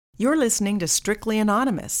You're listening to Strictly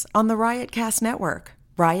Anonymous on the Riotcast Network,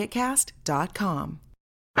 riotcast.com.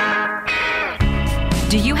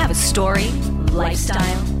 Do you have a story,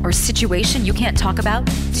 lifestyle, or situation you can't talk about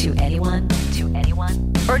to anyone?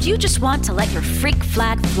 Or do you just want to let your freak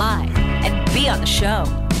flag fly and be on the show?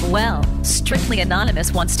 Well, Strictly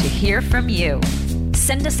Anonymous wants to hear from you.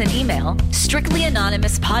 Send us an email,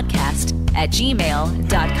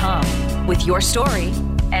 strictlyanonymouspodcast@gmail.com, with your story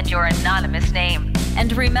and your anonymous name.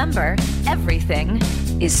 And remember, everything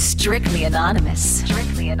is strictly anonymous.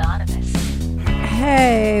 Strictly Anonymous.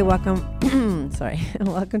 Hey, welcome.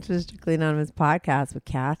 Welcome to the Strictly Anonymous podcast with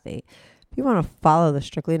Kathy. If you want to follow the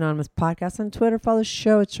Strictly Anonymous podcast on Twitter, follow the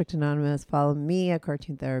show at Strict Anonymous. Follow me at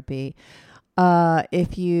Cartoon Therapy.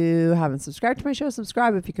 If you haven't subscribed to my show,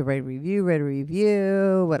 subscribe. If you could rate a review.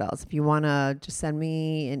 What else? If you want to just send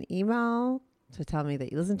me an email to tell me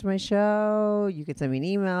that you listen to my show, you could send me an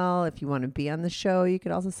email. If you want to be on the show, you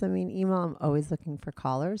could also send me an email. I'm always looking for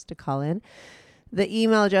callers to call in. The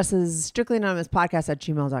email address is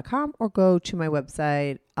strictlyanonymouspodcast@gmail.com, or go to my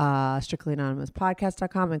website,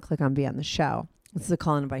 strictlyanonymouspodcast.com, and click on Be on the Show. This is a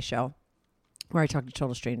call-in by show where I talk to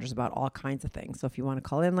total strangers about all kinds of things. So if you want to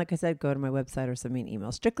call in, like I said, go to my website or send me an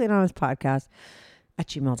email,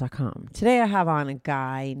 strictlyanonymouspodcast@gmail.com. Today I have on a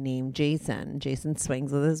guy named Jason. Jason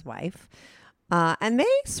swings with his wife. And they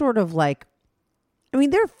sort of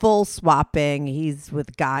they're full swapping. He's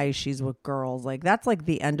with guys, she's with girls. That's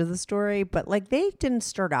the end of the story. But they didn't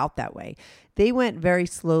start out that way. They went very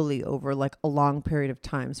slowly over a long period of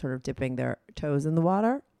time, sort of dipping their toes in the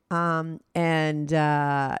water. And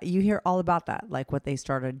you hear all about that, what they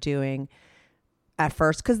started doing at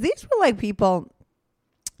first. Because these were people,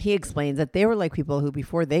 he explains that they were people who,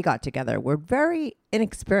 before they got together, were very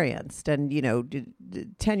inexperienced. And,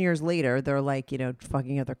 10 years later, they're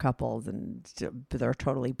fucking other couples and they're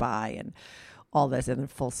totally bi and all this and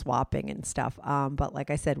full swapping and stuff. But like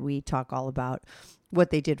I said, we talk all about what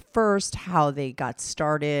they did first, how they got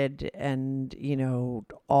started, and,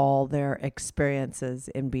 all their experiences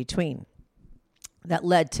in between that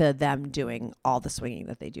led to them doing all the swinging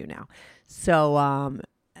that they do now. So,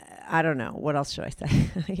 I don't know. What else should I say?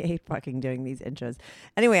 I hate fucking doing these intros.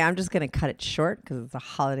 Anyway, I'm just going to cut it short because it's a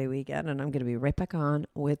holiday weekend, and I'm going to be right back on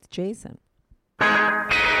with Jason.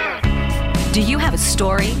 Do you have a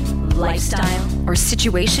story, lifestyle, or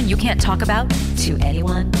situation you can't talk about to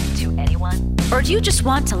anyone? Or do you just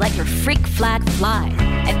want to let your freak flag fly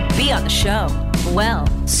and be on the show? Well,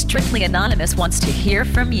 Strictly Anonymous wants to hear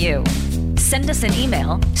from you. Send us an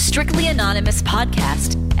email,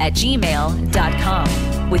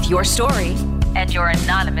 strictlyanonymouspodcast@gmail.com, with your story and your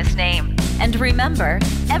anonymous name. And remember,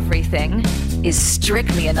 everything is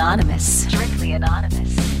strictly anonymous. Strictly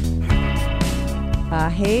Anonymous.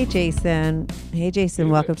 Hey, Jason.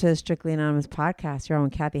 Welcome to the Strictly Anonymous podcast. You're on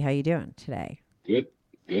with Kathy. How you doing today? Good.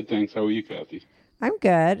 Thanks. How are you, Kathy? I'm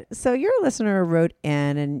good. So you're a listener who wrote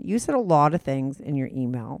in, and you said a lot of things in your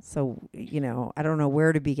email. So, I don't know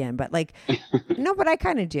where to begin, but no, but I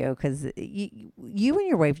kind of do, because you and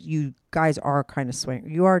your wife, you guys are kind of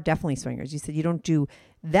you are definitely swingers. You said you don't do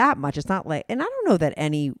that much. It's not and I don't know that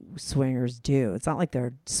any swingers do. It's not like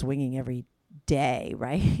they're swinging every day,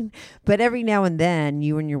 right? But every now and then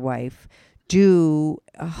you and your wife do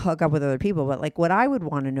hook up with other people. But what I would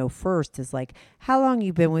want to know first is how long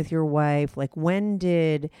you've been with your wife. When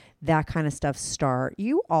did that kind of stuff start?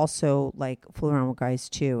 You also fool around with guys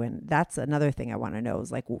too, and that's another thing I want to know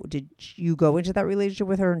is did you go into that relationship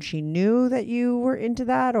with her and she knew that you were into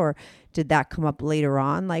that, or did that come up later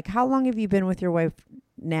on? How long have you been with your wife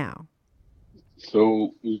now?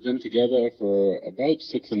 So we've been together for about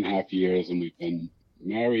 6.5 years, and we've been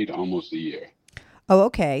married almost a year. Oh,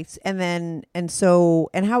 okay. And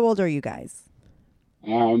how old are you guys?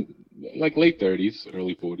 Late 30s,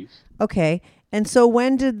 early 40s. Okay. And so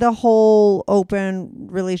when did the whole open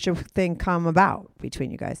relationship thing come about between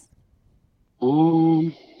you guys?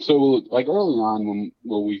 So early on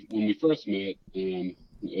when we first met, and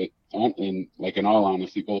in all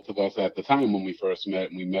honesty, both of us at the time when we first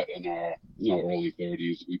met, and we met in our early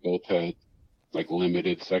 30s, we both had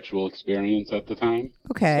limited sexual experience at the time.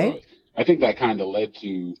 Okay. So I think that kind of led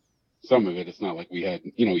to some of it. It's not like we had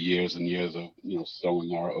years and years of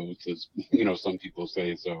sowing our oats, as some people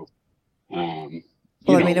say. So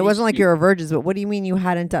it wasn't like you were virgins, but what do you mean you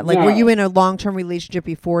hadn't done? No. Were you in a long-term relationship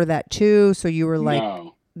before that too? So you were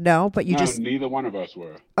no, but you just neither one of us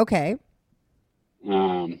were. Okay.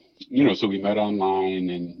 So we met online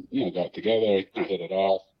and got together, hit it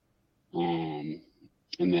off, and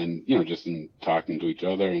then just in talking to each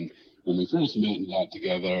other, and when we first met and got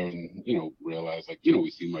together and realized we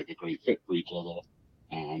seemed like a great fit for each other.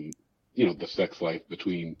 the sex life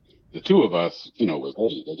between the two of us, was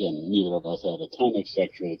great. Again, neither of us had a ton of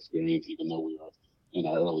sexual experience, even though we were in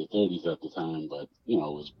our early 30s at the time. But, it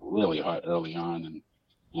was really hot early on, and,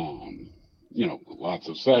 lots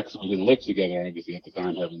of sex. We didn't live together, obviously, at the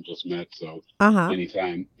time, having just met. So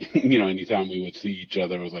anytime, anytime we would see each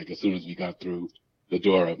other, it was like as soon as we got through the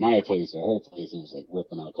door at my place or her place, it was like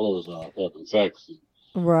ripping our clothes off, having sex,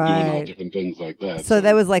 and doing all different things like that. So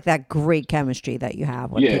that was like that great chemistry that you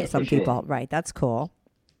have with some people. Sure. Right. That's cool.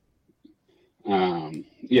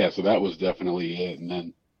 So that was definitely it. And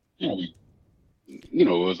then, we, it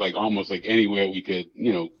was like almost like anywhere we could,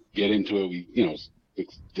 get into it. We,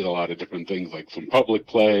 did a lot of different things, like some public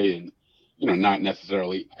play and, not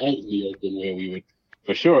necessarily out in the open where we would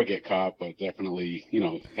for sure get caught, but definitely,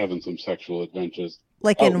 having some sexual adventures.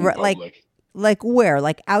 Like like where?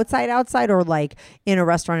 Like outside, or like in a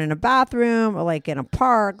restaurant in a bathroom, or like in a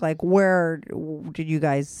park? Like where did you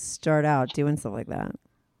guys start out doing stuff like that?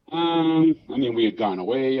 We had gone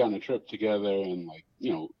away on a trip together, and like,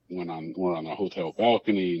 we're on a hotel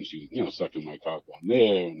balcony, and she, sucking my cock on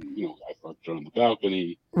there, and I fucked her on the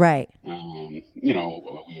balcony. Right. We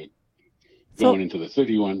were going into the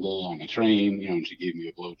city one day on a train, and she gave me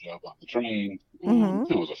a blowjob on the train.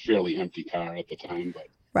 It was a fairly empty car at the time, but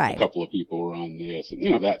a couple of people were on there, so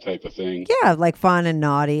that type of thing. Yeah, like fun and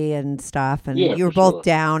naughty and stuff, and you were both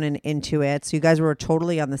down and into it, so you guys were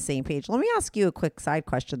totally on the same page. Let me ask you a quick side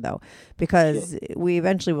question though, because we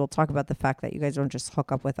eventually will talk about the fact that you guys don't just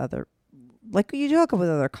hook up with other, like you do hook up with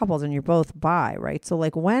other couples, and you're both bi, right? So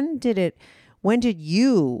like when did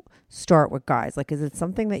you start with guys? Like, is it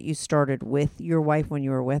something that you started with your wife when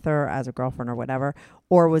you were with her as a girlfriend or whatever,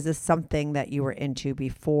 or was this something that you were into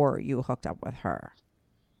before you hooked up with her?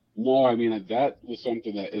 No, that was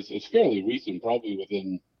something that is fairly recent, probably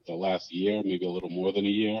within the last year, maybe a little more than a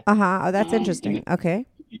year. Oh, that's interesting. Okay.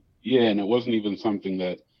 Yeah, and it wasn't even something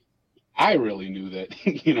that I really knew that,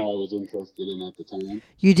 I was interested in at the time.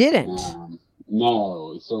 You didn't?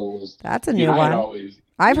 No. So it was... That's a new one.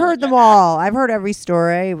 I've heard them all. I've heard every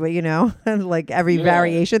story, but like every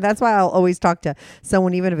variation. That's why I'll always talk to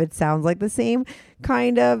someone, even if it sounds like the same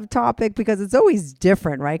kind of topic, because it's always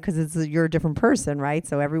different, right? Because you're a different person, right?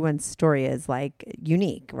 So everyone's story is like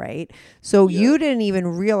unique, right? So you didn't even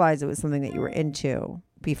realize it was something that you were into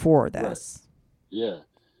before this. Right. Yeah.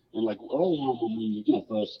 And like early on when we,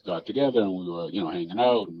 first got together and we were, hanging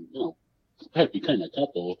out and, had become a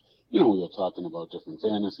couple, we were talking about different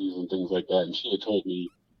fantasies and things like that. And she had told me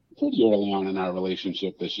pretty early on in our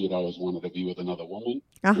relationship that she had always wanted to be with another woman.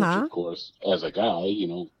 Which, of course, as a guy,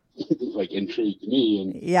 like intrigued me.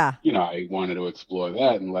 And, I wanted to explore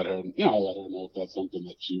that and let her know if that's something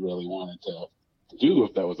that she really wanted to do,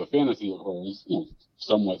 if that was a fantasy of hers,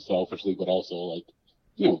 somewhat selfishly, but also like,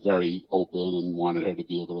 very open, and wanted her to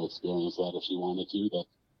be able to experience that if she wanted to. That,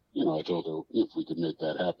 I told her if we could make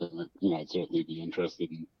that happen, that, I'd certainly be interested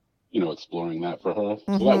in, exploring that for her.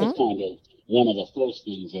 So that was kind of one of the first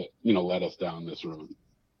things that, led us down this road.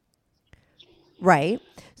 Right.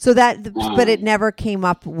 So that, but it never came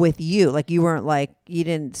up with you. Like you weren't like, you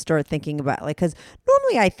didn't start thinking about like, cause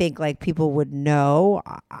normally I think like people would know,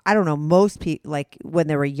 I don't know, most people like when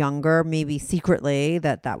they were younger, maybe secretly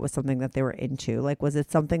that was something that they were into. Like, was it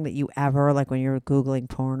something that you ever, like when you were Googling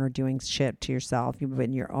porn or doing shit to yourself, you've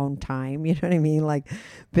been your own time, you know what I mean? Like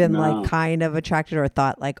been like kind of attracted or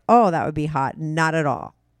thought like, oh, that would be hot. Not at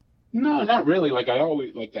all. No, not really. Like I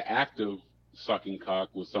always, like the act of sucking cock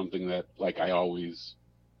was something that like I always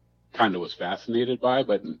kind of was fascinated by,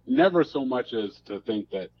 but never so much as to think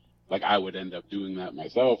that like I would end up doing that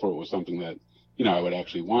myself, or it was something that I would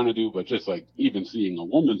actually want to do. But just like even seeing a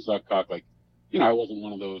woman suck cock, like I wasn't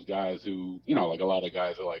one of those guys who like a lot of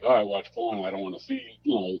guys are like, oh, I watch porn, I don't want to see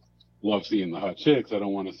love seeing the hot chicks, I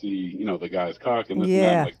don't want to see the guy's cock and this and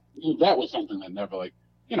that. Like that was something that never like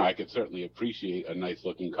I could certainly appreciate a nice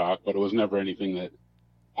looking cock, but it was never anything that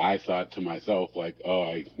I thought to myself like, oh,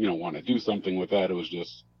 I want to do something with that. It was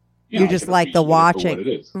just you just like the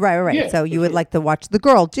watching, right. Yeah, so you would like to watch the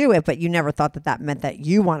girl do it, but you never thought that meant that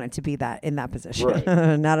you wanted to be in that position.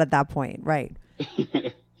 Right. Not at that point, right?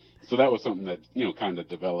 So that was something that kind of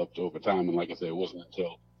developed over time, and like I said, it wasn't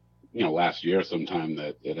until last year sometime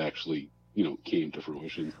that it actually came to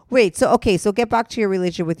fruition. Wait, so get back to your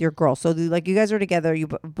relationship with your girl. So like you guys are together, you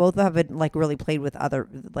both haven't like really played with other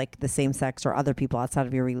like the same sex or other people outside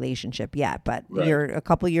of your relationship yet, but you're a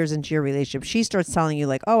couple years into your relationship. She starts telling you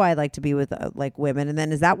like, oh, I'd like to be with like women, and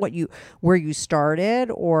then is that where you started,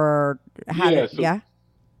 or how?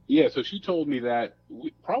 Yeah, so she told me that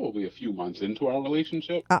probably a few months into our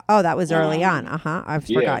relationship. Oh, that was early on. Um, I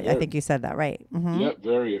yeah, forgot. I think you said that right. Mm-hmm. yeah,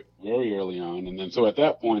 very, very early on. And then so at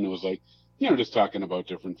that point, it was like, just talking about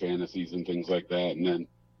different fantasies and things like that. And then,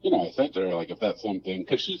 I said to her, like, if that's something,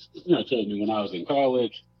 because she's, told me when I was in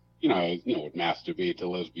college, I, would masturbate to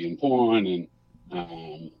lesbian porn. And,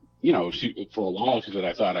 she, for a while, she said,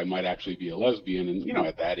 I thought I might actually be a lesbian. And,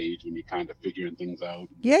 at that age, when you're kind of figuring things out.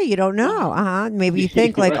 Yeah, you don't know. Maybe you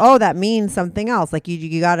think like, right. oh, that means something else. Like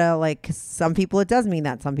you gotta like. Some people it does mean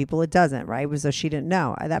that. Some people it doesn't. Right? So she didn't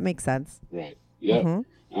know. That makes sense. Right. Yeah.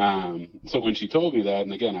 Mm-hmm. So when she told me that,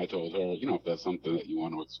 and again, I told her, if that's something that you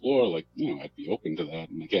want to explore, like, I'd be open to that.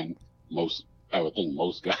 And again, I would think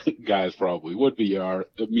most guys probably would be, are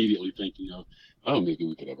immediately thinking of, oh, maybe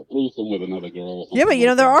we could have a threesome with another girl. Yeah, but like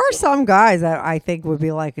there that. are some guys that I think would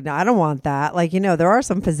be like, no, I don't want that. Like, there are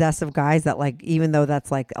some possessive guys that like, even though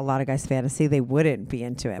that's like a lot of guys' fantasy, they wouldn't be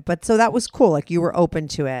into it. But so that was cool. Like you were open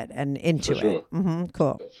to it and into For sure. it. Mm-hmm,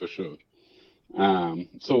 cool. For sure.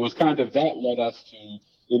 So it was kind of that led us to,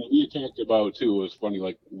 and we talked about too, it was funny,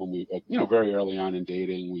 like when we, very early on in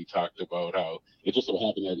dating, we talked about how it just so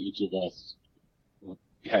happened that each of us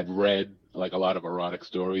had read like a lot of erotic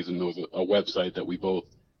stories, and there was a website that we both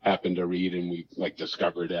happened to read, and we like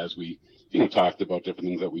discovered as we, talked about different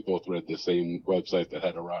things that we both read the same website that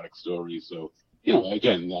had erotic stories. So,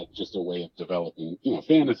 again, that's just a way of developing,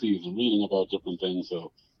 fantasies and reading about different things.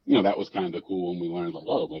 So, that was kind of cool when we learned like,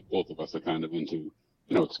 oh, like both of us are kind of into,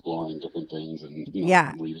 exploring different things and,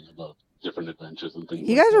 Yeah. reading about different adventures and things.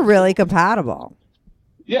 You like guys that. are really compatible.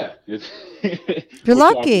 Yeah. It's You're which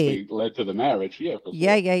lucky. obviously led to the marriage. Yeah. For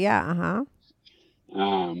sure. Yeah.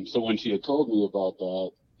 So when she had told me about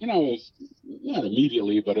that, it was not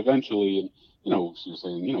immediately, but eventually, and she was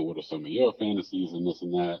saying, what are some of your fantasies and this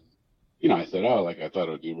and that. I said, oh, like I thought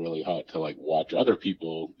it would be really hot to like watch other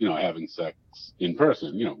people, having sex in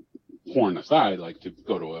person, porn aside, like to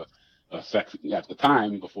go to a sex at the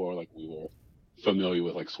time before like we were familiar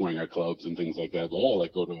with like swinger clubs and things like that. But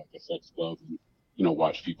like go to like a sex club and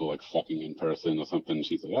watch people like fucking in person or something. And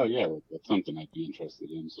she said, oh yeah, like, that's something I'd be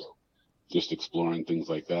interested in. So just exploring things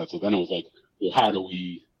like that. So then it was like, well, how do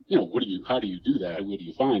we, how do you do that? Where do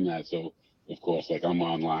you find that? So of course, like I'm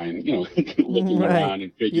online, looking Right. around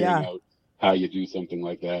and figuring Yeah. out how you do something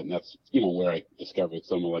like that. And that's, where I discovered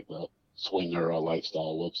some of like the swinger or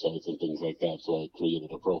lifestyle websites and things like that. So I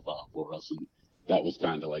created a profile for us, and that was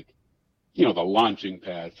kind of like, the launching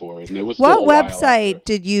pad for it. And it was What still a while website after.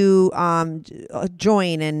 did you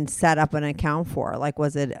join and set up an account for? Like,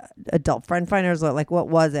 was it Adult Friend Finders? Or like, what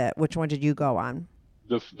was it? Which one did you go on?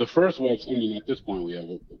 The first website, I mean, at this point we have,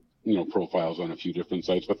 profiles on a few different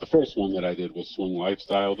sites, but the first one that I did was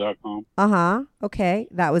swinglifestyle.com. Okay.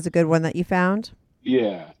 That was a good one that you found?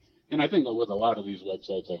 Yeah. And I think that with a lot of these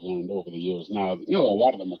websites I've learned over the years now, a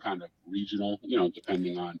lot of them are kind of regional,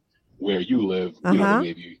 depending on where you live, there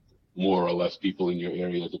may be more or less people in your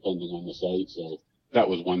area depending on the site. So that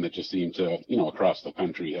was one that just seemed to, across the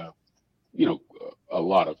country have, a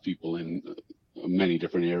lot of people in many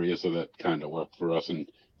different areas. So that kind of worked for us. And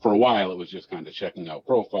for a while, it was just kind of checking out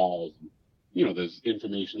profiles. There's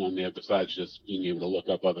information on there besides just being able to look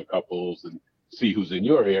up other couples and see who's in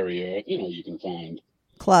your area. You can find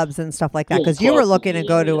Clubs and stuff like that, because you were looking to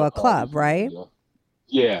go to a club, right?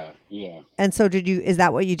 Yeah. And so is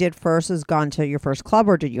that what you did first, is gone to your first club,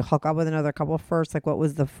 or did you hook up with another couple first? Like, what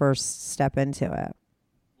was the first step into it?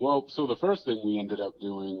 Well, so the first thing we ended up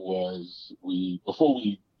doing was before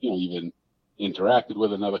we, even interacted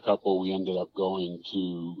with another couple, we ended up going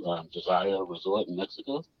to Desire Resort in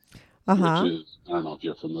Mexico, which is, I don't know if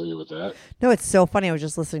you're familiar with that. No, it's so funny. I was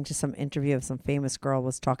just listening to some interview of some famous girl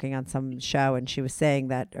was talking on some show, and she was saying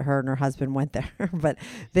that her and her husband went there, but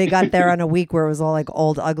they got there on a week where it was all like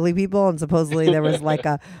old, ugly people, and supposedly there was like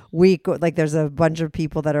a week, like there's a bunch of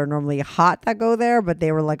people that are normally hot that go there, but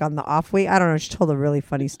they were like on the off week. I don't know. She told a really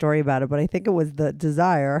funny story about it, but I think it was the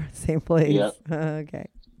Desire, same place. Yep. Okay.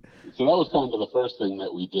 So that was kind of the first thing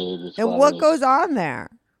that we did. And what goes on there?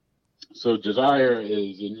 So Desire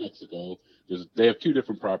is in Mexico. They have two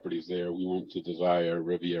different properties there. We went to Desire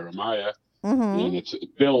Riviera Maya, and it's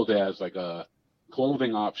billed as like a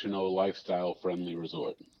clothing optional, lifestyle friendly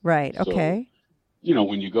resort. Right. So, Okay.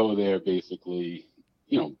 when you go there, basically,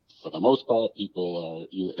 for the most part, people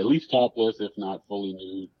are at least topless, if not fully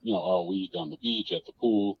nude, all week on the beach, at the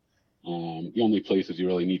pool. The only places you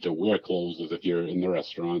really need to wear clothes is if you're in the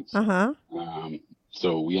restaurants.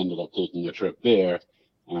 So we ended up taking a trip there.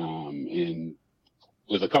 And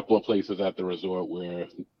there's a couple of places at the resort where,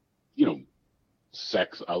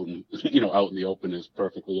 sex out in, out in the open is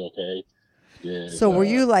perfectly okay. Yeah. So were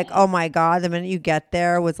you like, oh my God, the minute you get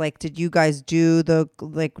there was like, did you guys did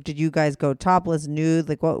you guys go topless, nude?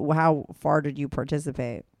 Like how far did you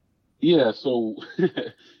participate? Yeah, so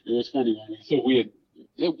it was funny. So we had,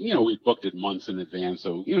 we booked it months in advance.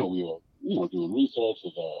 So, we were, doing research.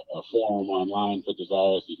 There's a forum online for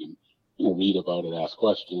Desire, so you can, read about it, ask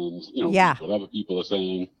questions, Yeah. read what other people are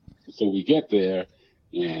saying. So we get there,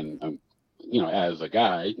 and, as a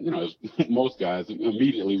guy, as most guys,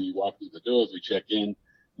 immediately we walk through the doors, we check in, and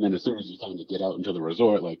then as soon as you kind of get out into the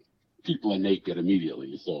resort, like, people are naked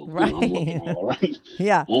immediately. So, Right. I'm looking all around.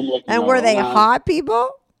 Yeah. I'm looking And all were they around. hot people?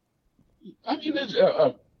 I mean, there's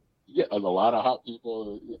a lot of hot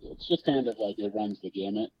people. It's just kind of like it runs the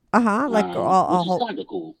gamut. Like all which is kind of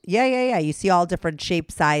cool. Yeah. You see all different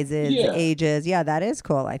shape, sizes, Yeah. ages. Yeah, that is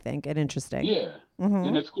cool, I think, and interesting. Yeah, Mhm.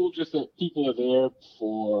 and it's cool just that people are there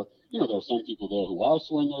for, there are some people there who are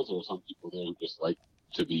swingers, there are some people there who just like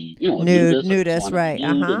to be, Nudists, right?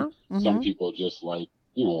 and some people just like,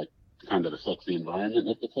 like kind of the sexy environment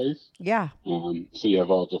of the place. Yeah. So you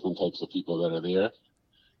have all different types of people that are there.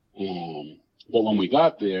 But when we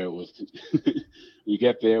got there, it was we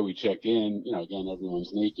get there, we check in, again,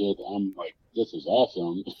 everyone's naked. I'm like, this is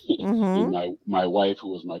awesome. And my wife, who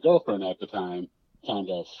was my girlfriend at the time, kind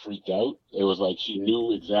of freaked out. It was like she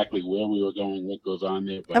knew exactly where we were going, what goes on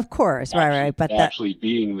there. But of course, right. But actually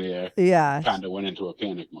being there, yeah, kind of went into a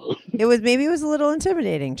panic mode. it was a little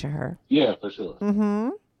intimidating to her. Yeah, for sure. Mm-hmm.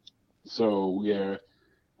 So we're.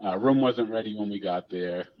 Room wasn't ready when we got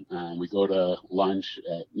there. We go to lunch.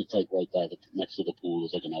 It's like right by next to the pool.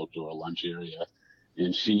 It's like an outdoor lunch area.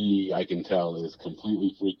 And she, I can tell, is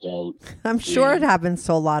completely freaked out. I'm sure it happens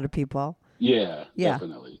to a lot of people. Yeah.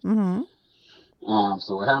 Definitely. Mm-hmm.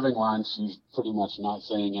 So we're having lunch. She's pretty much not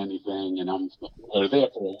saying anything. And we're there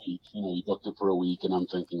for a week. We booked it for a week. And I'm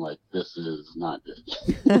thinking, like, this is not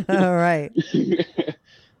good. All right.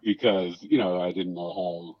 Because, I didn't know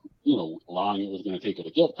how, long it was going to take her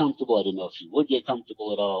to get comfortable. I didn't know if she would get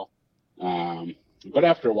comfortable at all. But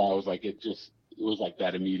after a while, it was like, it was like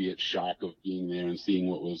that immediate shock of being there and seeing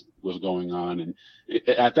what was going on. And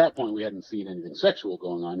at that point, we hadn't seen anything sexual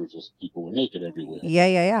going on. It was just people were naked everywhere.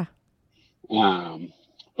 Yeah.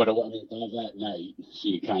 But I mean, by that night,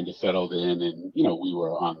 she kind of settled in, and we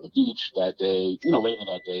were on the beach that day. Later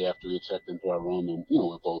that day, after we had checked into our room, and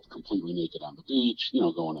we're both completely naked on the beach.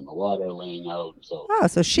 Going in the water, laying out.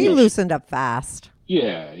 So she loosened up fast.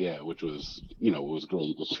 Yeah, which was was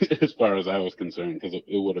great as far as I was concerned, because it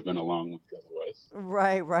would have been a long week otherwise.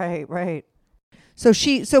 Right.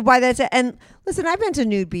 So by that time, and listen, I've been to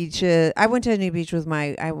nude beaches. I went to a nude beach with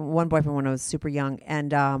my one boyfriend when I was super young,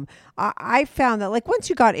 and I found that like once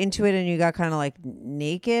you got into it and you got kind of like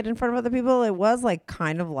naked in front of other people, it was like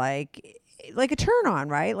kind of like a turn on,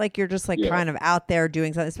 right? Like you're just like kind of out there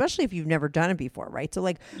doing something, especially if you've never done it before, right? So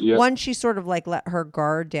like once she sort of like let her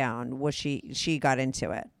guard down, was she got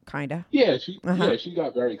into it, kind of? Yeah, she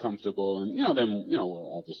got very comfortable, and then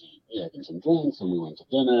we're obviously having some drinks, and we went to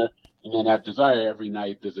dinner. And then at Desire every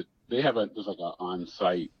night there's like a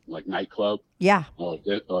on-site like nightclub,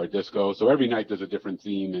 or disco. So every night there's a different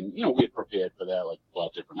theme, and we had prepared for that, like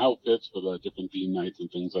bought different outfits for the different theme nights and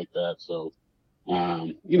things like that. So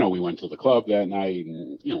we went to the club that night,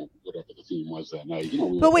 and whatever the theme was that night.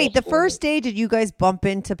 But wait, the first day, did you guys bump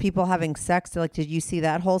into people having sex? Like, did you see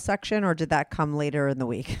that whole section, or did that come later in the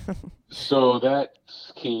week? So that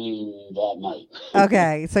came that night.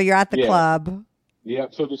 Okay, so you're at the club. Yeah,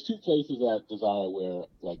 so there's two places at Desire where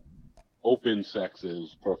like open sex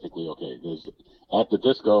is perfectly okay. There's at the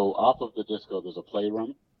disco, off of the disco, there's a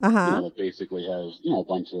playroom. That basically has a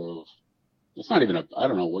bunch of. It's not even I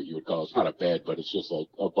don't know what you would call it. It's not a bed, but it's just like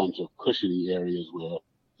a bunch of cushiony areas where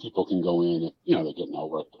people can go in if they're getting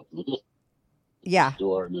all worked up. Yeah.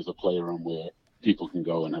 Door, and there's a playroom where people can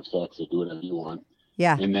go and have sex or do whatever you want.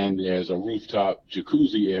 Yeah. And then there's a rooftop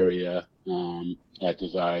jacuzzi area at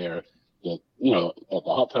Desire. That at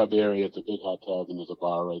the hot tub area, it's a big hot tub, and there's a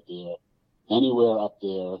bar right there. Anywhere up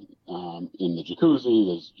there in the jacuzzi,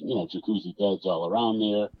 there's jacuzzi beds all around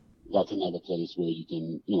there. That's another place where you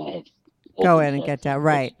can have go in and get down.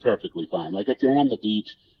 Right, it's perfectly fine. Like if you're on the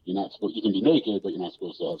beach, you're not supposed. You can be naked, but you're not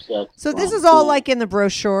supposed to have sex. So this is all like in the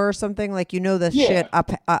brochure or something. Like the shit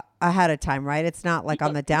up ahead of time, right? It's not like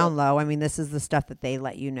on the down low. I mean, this is the stuff that they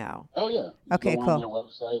let you know. Oh yeah. Okay, go cool. On their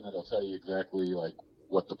website, that'll tell you exactly like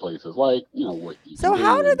what the place is like, what you So can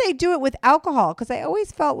how do they do it with alcohol? Because I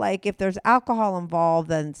always felt like if there's alcohol involved,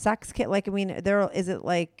 then sex can is it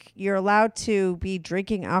like you're allowed to be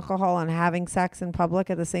drinking alcohol and having sex in public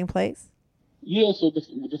at the same place? Yeah, so the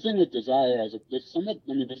thing with Desire is there's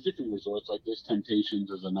there's different resorts, like there's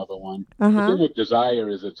Temptations is another one. The Uh-huh. thing with Desire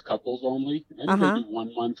is it's couples only. I think Uh-huh.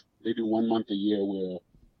 they do 1 month a year where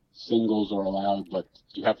singles are allowed, but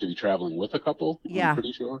you have to be traveling with a couple, I'm Yeah.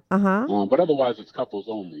 pretty sure. Uh-huh. But otherwise it's couples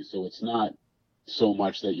only, so it's not so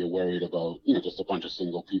much that you're worried about, just a bunch of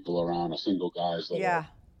single people around or single guys that are Yeah.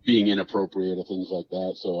 being inappropriate or things like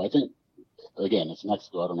that. So I think again, it's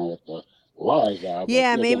Mexico. I don't know what the laws are, but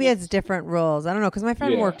Yeah, again, maybe it's different rules. I don't know, because my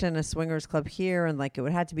friend yeah, worked in a swingers club here, and like it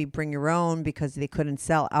would have to be bring your own because they couldn't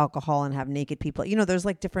sell alcohol and have naked people. There's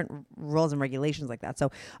like different rules and regulations like that. So,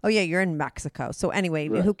 oh yeah, you're in Mexico. So anyway,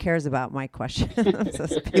 right. who cares about my question?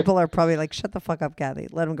 So people are probably like, shut the fuck up, Kathy.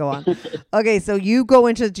 Let them go on. Okay, so you go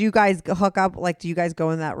into. Do you guys hook up? Like, do you guys go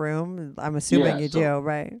in that room? I'm assuming Yeah, you do,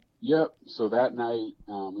 right? Yep. So that night,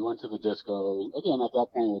 we went to the disco. Again, at that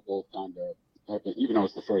point, we're both kind of, even though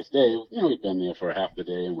it's the first day, we've been there for half the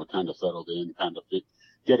day and we're kind of settled in, kind of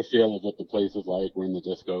get a feel of what the place is like. We're in the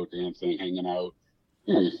disco, dancing, hanging out.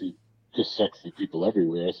 You see just sexy people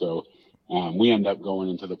everywhere. So we end up going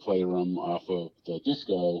into the playroom off of the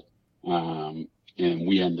disco, and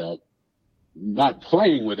we end up not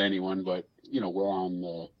playing with anyone, but, we're on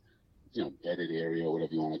the, bedded area,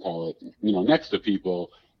 whatever you want to call it, next to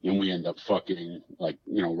people. And we end up fucking, like,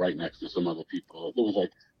 right next to some other people. There was like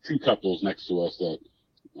 2 couples next to us that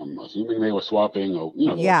I'm assuming they were swapping, or they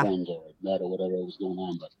were Yeah. friends or that or whatever was going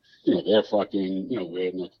on. But they're fucking,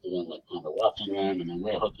 we're next to them, like kind of watching them, and then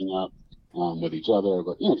we're hooking up with each other.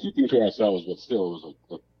 But keeping to ourselves, but still it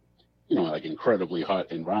was like incredibly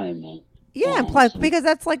hot environment. Yeah, and plus So, because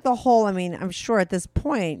that's like the whole. I mean, I'm sure at this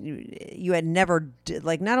point you had never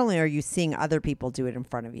like. Not only are you seeing other people do it in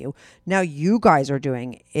front of you, now you guys are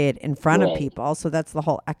doing it in front of Right. people. So that's the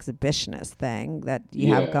whole exhibitionist thing that you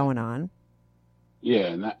have Yeah. going on.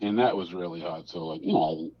 Yeah, and that was really hard. So like,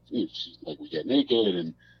 like we get naked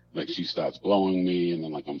and like she starts blowing me, and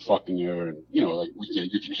then like I'm fucking her, and like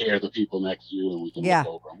you can hear the people next to you, and we can Yeah.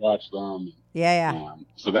 look over and watch them. Yeah, yeah.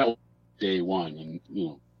 So that was day one, and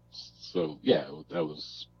so yeah,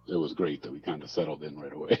 it was great that we kind of settled in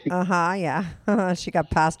right away. Yeah. She got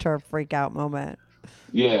past her freak out moment.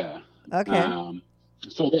 Yeah. Okay.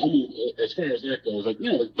 So as far as that goes, like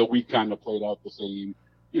the week kind of played out the same.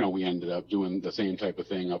 We ended up doing the same type of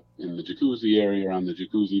thing up in the jacuzzi area, on the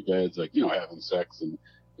jacuzzi beds, like having sex, and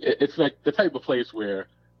it's like the type of place where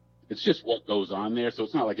it's just what goes on there. So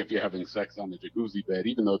it's not like if you're having sex on the jacuzzi bed,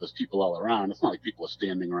 even though there's people all around, it's not like people are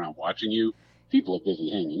standing around watching you. People are busy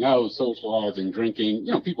hanging out, socializing, drinking.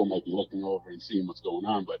 People might be looking over and seeing what's going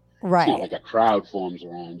on, but it's not Right. like a crowd forms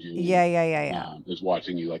around you. Yeah. Is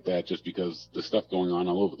watching you like that, just because there's stuff going on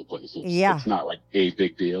all over the place. Yeah. It's not like a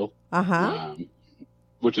big deal,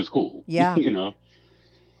 which is cool. Yeah. So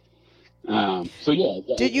yeah.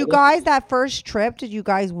 Did you guys that first trip? Did you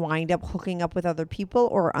guys wind up hooking up with other people,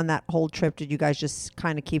 or on that whole trip, did you guys just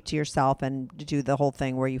kind of keep to yourself and do the whole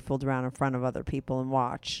thing where you fooled around in front of other people and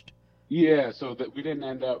watched? Yeah, so that we didn't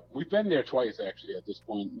end up. We've been there twice actually. At this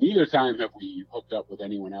point, neither time have we hooked up with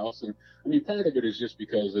anyone else. And I mean, part of it is just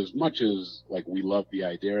because, as much as like we love the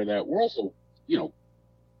idea of that, we're also,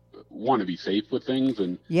 want to be safe with things.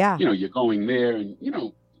 And Yeah. you're going there, and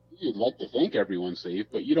you'd like to think everyone's safe,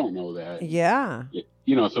 but you don't know that. Yeah.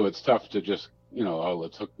 So it's tough to just, oh,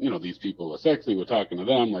 let's hook. These people are sexy. We're talking to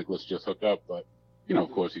them. Like, let's just hook up. But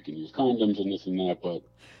of course, you can use condoms and this and that.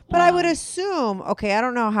 But I would assume, okay, I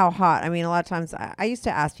don't know how hot. I mean, a lot of times I used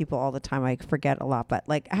to ask people all the time. I forget a lot, but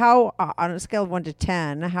like, how on a scale of 1 to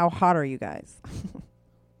 10, how hot are you guys?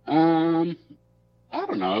 I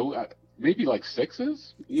don't know. Maybe like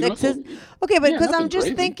 6s. Sixes? Okay, but yeah, because I'm nothing just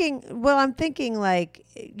crazy. thinking, I'm thinking like,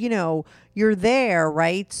 you're there,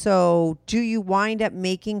 right? So do you wind up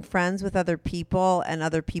making friends with other people, and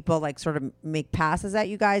other people like sort of make passes at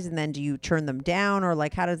you guys, and then do you turn them down, or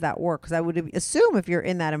like how does that work? Because I would assume if you're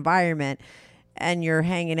in that environment and you're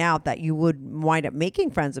hanging out that you would wind up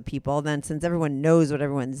making friends with people. Then since everyone knows what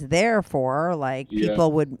everyone's there for, like Yeah.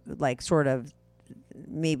 people would like sort of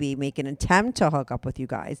maybe make an attempt to hook up with you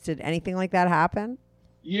guys. Did anything like that happen?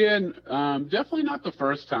 Yeah, definitely not the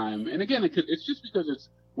first time. And again, it's just because it's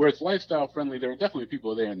where it's lifestyle friendly. There are definitely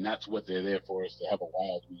people there, and that's what they're there for, is to have a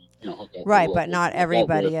wild, hook up. Right, with but not hook up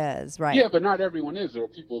everybody with. is, right? Yeah, but not everyone is. There are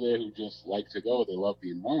people there who just like to go. They love the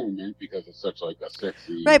environment because it's such like a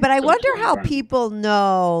sexy. Right, but I wonder sensual how environment. people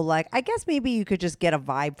know, like, I guess maybe you could just get a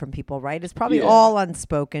vibe from people, right? It's probably Yeah. all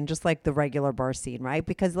unspoken, just like the regular bar scene, right?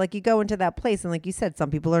 Because, like, you go into that place, and like you said, some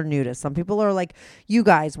people are nudists. Some people are like you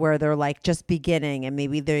guys, where they're, like, just beginning, and maybe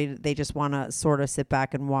maybe they just want to sort of sit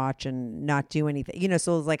back and watch and not do anything.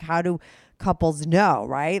 So it's like, how do couples know,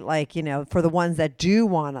 right? Like, for the ones that do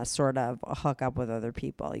want to sort of hook up with other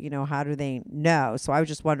people, how do they know? So I was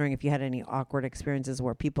just wondering if you had any awkward experiences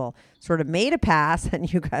where people sort of made a pass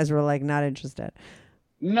and you guys were like not interested.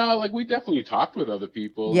 No, like we definitely talked with other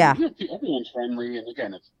people. Yeah. Everyone's friendly. And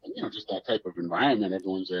again, it's, just that type of environment.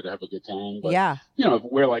 Everyone's there to have a good time. But, yeah. If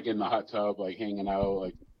we're like in the hot tub, like hanging out,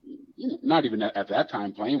 like, not even at that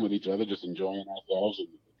time playing with each other, just enjoying ourselves. And,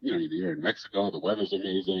 you're in Mexico, the weather's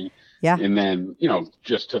amazing. Yeah. And then,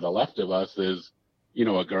 just to the left of us is,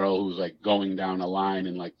 a girl who's like going down a line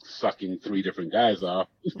and like sucking 3 different guys off.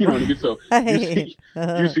 You know what I mean? So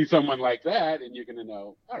you see someone like that and you're going to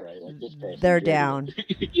know, all right, like this person. They're down.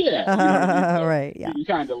 Yeah. So right. Yeah. You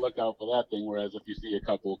kind of look out for that thing. Whereas if you see a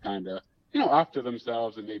couple kind of, off to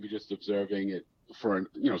themselves and maybe just observing it for,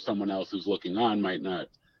 someone else who's looking on might not,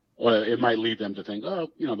 or it might lead them to think, oh,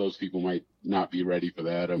 those people might not be ready for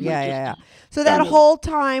that. Or yeah. So that whole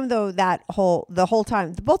time, though, the whole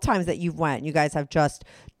time, both times that you've went, you guys have just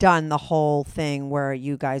done the whole thing where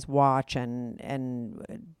you guys watch and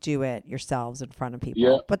do it yourselves in front of people.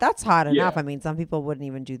 Yeah. But that's hot enough. Yeah. I mean, some people wouldn't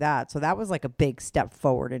even do that. So that was like a big step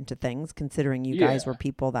forward into things, considering you guys were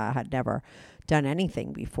people that had never done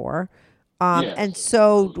anything before. And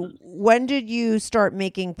so when did you start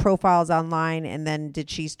making profiles online, and then did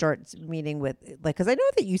she start meeting with, like, because I know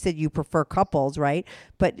that you said you prefer couples, right?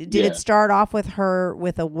 But did it start off with her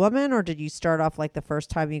with a woman, or did you start off like the first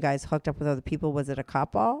time you guys hooked up with other people? Was it a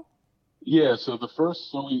couple? Yeah, so it was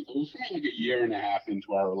probably like a year and a half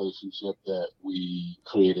into our relationship that we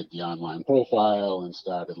created the online profile and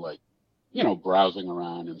started like, browsing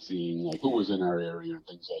around and seeing like who was in our area and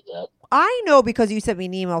things like that. I know because you sent me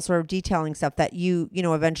an email sort of detailing stuff that you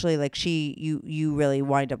eventually like you really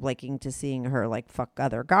wind up liking to seeing her like fuck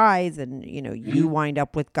other guys, and you wind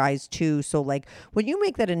up with guys too. So like when you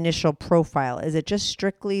make that initial profile, is it just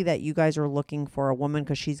strictly that you guys are looking for a woman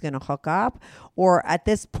because she's going to hook up, or at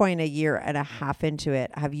this point a year and a half into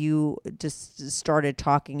it, have you just started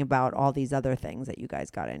talking about all these other things that you guys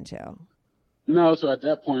got into? No, so at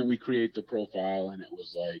that point we create the profile and it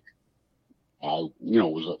was like,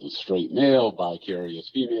 it was a straight male, bi-curious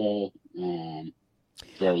female,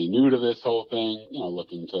 very new to this whole thing,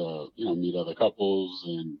 looking to, meet other couples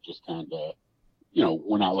and just kind of,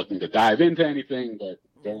 we're not looking to dive into anything, but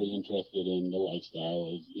very interested in the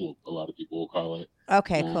lifestyle, as, a lot of people will call it.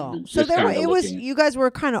 Okay, cool. So you guys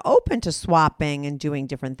were kind of open to swapping and doing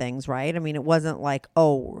different things, right? I mean, it wasn't like,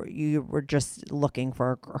 oh, you were just looking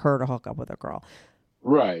for her to hook up with a girl.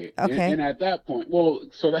 Right. Okay. And at that point,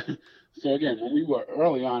 so again, when we were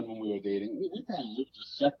early on when we were dating, we probably lived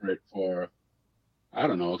just separate for, I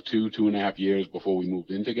don't know, 2.5 years before we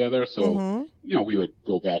moved in together. So, we would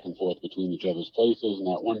go back and forth between each other's places. And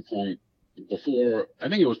at one point before, I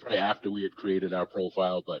think it was probably after we had created our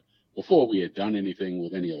profile, but before we had done anything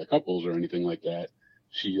with any other couples or anything like that,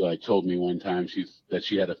 she like told me one time that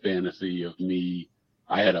she had a fantasy of me.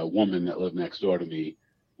 I had a woman that lived next door to me,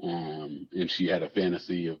 and she had a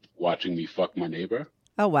fantasy of watching me fuck my neighbor.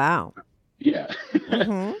 Oh, wow. Yeah.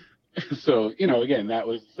 So, again, that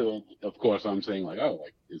was, so of course I'm saying like, oh,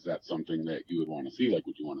 like, is that something that you would want to see? Like,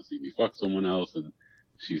 would you want to see me fuck someone else? And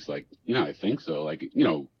she's like, I think so. Like,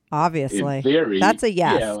 obviously, in theory, that's a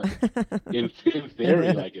yes. Yeah, like, in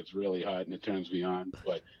theory, like it's really hot and it turns me on.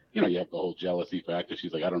 But you have the whole jealousy factor.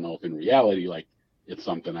 She's like, I don't know if in reality, like it's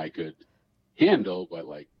something I could handle, but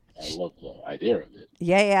like I love the idea of it.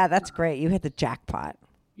 Yeah, that's great. You hit the jackpot.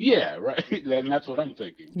 Yeah, right. And that's what I'm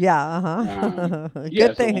thinking. Yeah,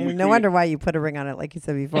 Good thing. No wonder why you put a ring on it, like you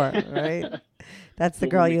said before, right? That's the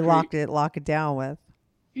girl you lock it down with.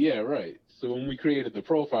 Yeah, right. So when we created the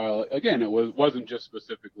profile, again, it wasn't just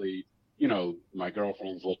specifically, my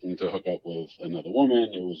girlfriend's looking to hook up with another woman.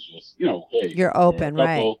 It was just, hey, you're open,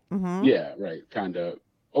 right? Mm-hmm. Yeah, right. Kind of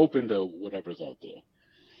open to whatever's out there.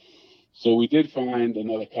 So we did find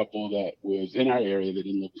another couple that was in our area. They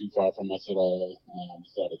didn't live too far from us at all. We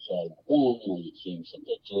started chatting with them, we exchanged some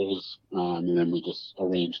pictures, and then we just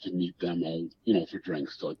arranged to meet them out, for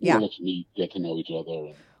drinks. So, let's meet, get to know each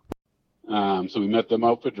other. And, so we met them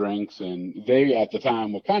out for drinks, and they, at the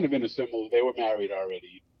time, were kind of they were married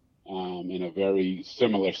already, in a very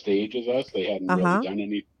similar stage as us. They hadn't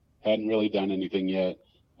really done anything yet.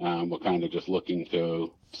 We're kind of just looking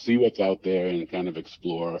to see what's out there and kind of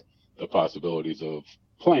explore the possibilities of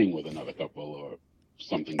playing with another couple or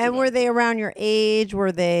something. And were they around your age?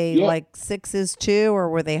 Were they like sixes too, or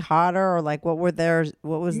were they hotter, or like what was their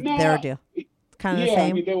deal? Kind of the same.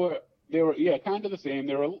 I mean, they were kind of the same.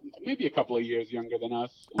 They were maybe a couple of years younger than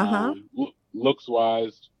us. Looks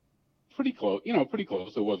wise, pretty close. You know, pretty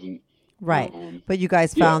close. It wasn't Right. But you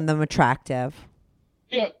guys found them attractive.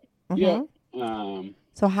 Yeah. Mhm. Yeah.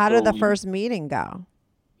 So how did the we- first meeting go?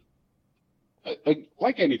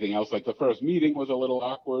 Like anything else, like the first meeting was a little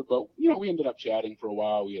awkward, but we ended up chatting for a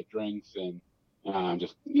while. We had drinks and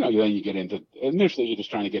just then you get into, initially you're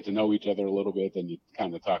just trying to get to know each other a little bit, then you're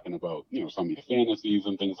kind of talking about some of your fantasies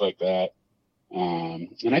and things like that.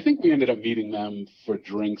 And I think we ended up meeting them for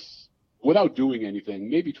drinks without doing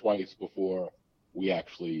anything, maybe twice before we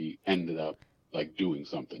actually ended up like doing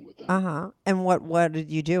something with them. And what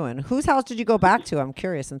did you do? And whose house did you go back to? I'm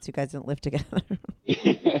curious, since you guys didn't live together.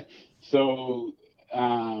 So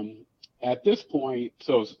at this point,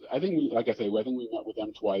 so I think, like I say, I think we met with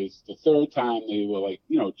them twice. The third time they were like,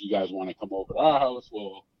 do you guys want to come over to our house?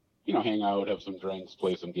 We'll, hang out, have some drinks,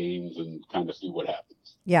 play some games, and kind of see what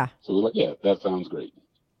happens. Yeah. So we're like, yeah, that sounds great.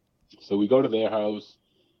 So we go to their house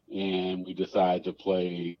and we decide to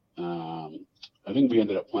play. I think we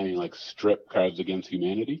ended up playing like strip Cards Against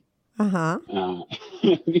Humanity.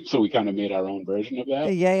 So we kind of made our own version of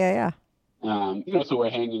that. Yeah. So we're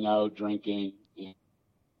hanging out, drinking.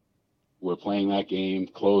 We're playing that game.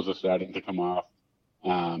 Clothes are starting to come off.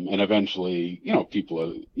 And eventually, people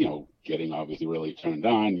are, getting obviously really turned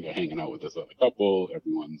on. You're hanging out with this other couple.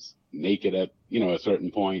 Everyone's naked at, a certain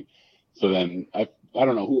point. So then I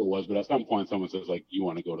don't know who it was, but at some point someone says like, you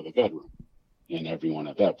want to go to the bedroom? And everyone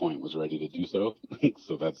at that point was ready to do so.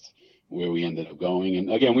 So that's where we ended up going.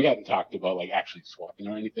 And again, we hadn't talked about like actually swapping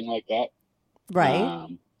or anything like that. Right.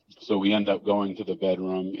 So we end up going to the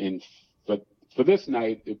bedroom, and for this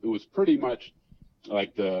night, it was pretty much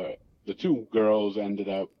like the two girls ended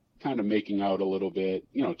up kind of making out a little bit,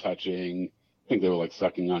 touching. I think they were like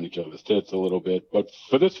sucking on each other's tits a little bit. But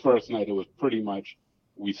for this first night, it was pretty much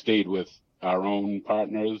we stayed with our own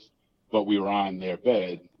partners, but we were on their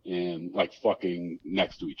bed and like fucking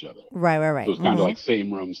next to each other. Right. So it was kind of like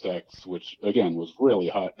same room sex, which again was really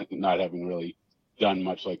hot, not having really done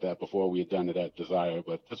much like that before. We had done it at Desire,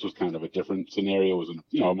 but this was kind of a different scenario. It was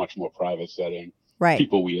in a much more private setting. Right.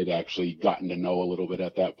 People we had actually gotten to know a little bit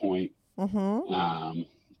at that point.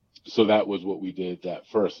 So that was what we did that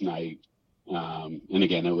first night. And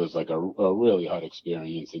again, it was like a really hot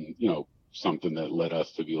experience, and something that led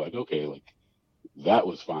us to be like, okay, like that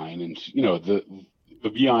was fine. And the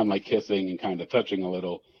beyond like kissing and kind of touching a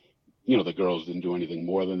little, the girls didn't do anything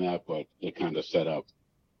more than that, but it kind of set up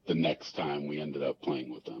the next time we ended up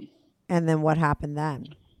playing with them. And then what happened then?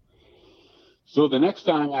 So the next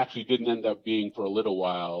time actually didn't end up being for a little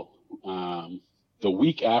while. The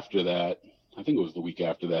week after that, I think it was the week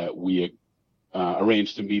after that, we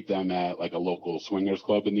arranged to meet them at like a local swingers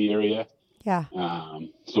club in the area. Yeah.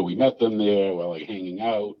 So we met them there. We're like hanging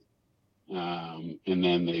out. And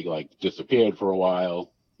then they like disappeared for a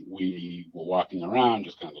while. We were walking around,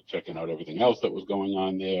 just kind of checking out everything else that was going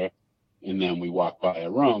on there. And then we walked by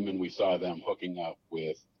a room and we saw them hooking up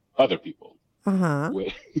with other people,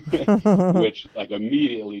 which like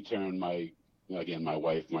immediately turned my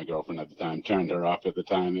wife, my girlfriend at the time, turned her off at the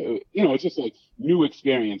time. It's just like new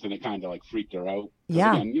experience, and it kind of like freaked her out.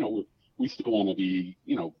 Yeah. Again, we still want to be,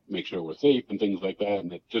 make sure we're safe and things like that.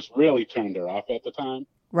 And it just really turned her off at the time.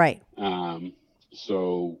 Right.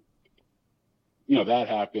 So, that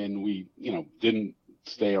happened. We, didn't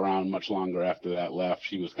stay around much longer after that left.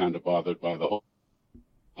 She was kind of bothered by the whole,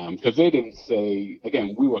 because they didn't say,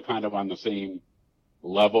 again, we were kind of on the same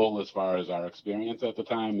level as far as our experience at the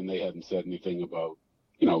time, and they hadn't said anything about,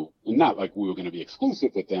 not like we were going to be exclusive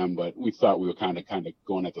with them, but we thought we were kind of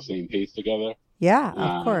going at the same pace together. Yeah,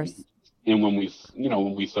 of course. And when we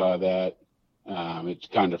saw that, it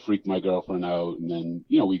kind of freaked my girlfriend out. And then,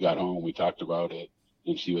 we got home, we talked about it,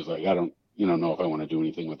 and she was like, I don't, know if I want to do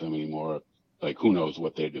anything with them anymore. Like, who knows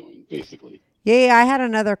what they're doing, basically. Yeah, I had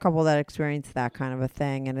another couple that experienced that kind of a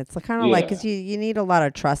thing. And it's kind of like, because you need a lot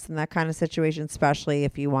of trust in that kind of situation, especially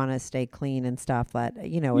if you want to stay clean and stuff. That,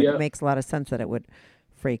 it makes a lot of sense that it would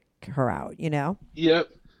freak her out, Yep.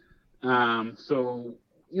 So,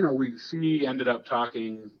 she ended up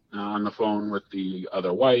talking on the phone with the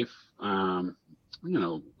other wife, a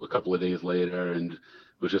couple of days later, and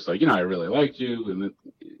was just like, I really liked you. And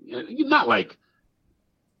not like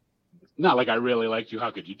I really liked you,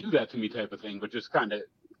 how could you do that to me type of thing, but just kind of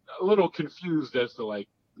a little confused as to like,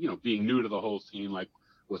 being new to the whole scene, like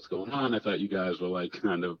what's going on. I thought you guys were like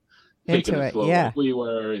kind of taking it slow like we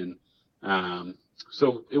were. And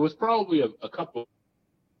so it was probably a couple,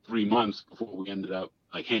 3 months before we ended up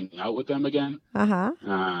like hanging out with them again.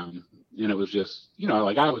 And it was just,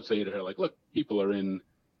 like I would say to her, like, look, people are in,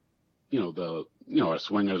 our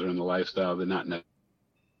swingers are in the lifestyle. They're not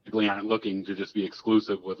necessarily aren't looking to just be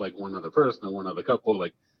exclusive with like one other person or one other couple.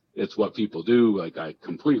 Like, it's what people do. Like, I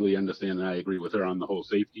completely understand and I agree with her on the whole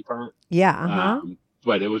safety part. Yeah. Uh-huh.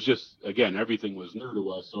 But it was just, again, everything was new to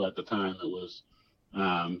us. So at the time it was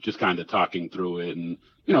just kind of talking through it. And,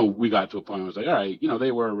 we got to a point where it was like, all right,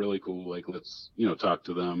 they were really cool. Like, let's, talk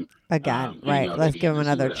to them. Again, hang right. out Let's again give them and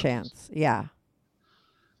see another what happens. chance. Yeah.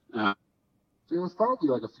 It was probably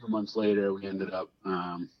like a few months later, we ended up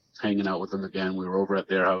hanging out with them again. We were over at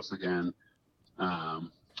their house again. I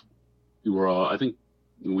think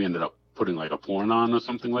we ended up putting like a porn on or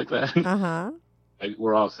something like that. Uh-huh. Like,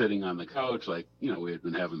 we're all sitting on the couch, like, we had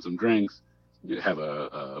been having some drinks. You have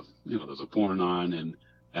there's a porn on. And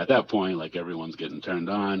at that point, like, everyone's getting turned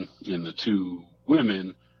on. And the two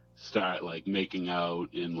women start like making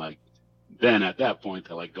out. And like, then at that point,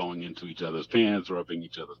 they're like going into each other's pants, rubbing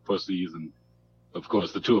each other's pussies. And of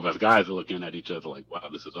course, the two of us guys are looking at each other like, wow,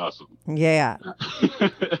 this is awesome. Yeah.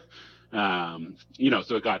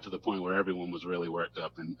 So it got to the point where everyone was really worked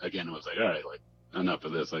up. And again, it was like, all right, like, enough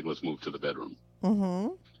of this. Like, let's move to the bedroom.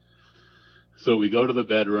 Mm-hmm. So we go to the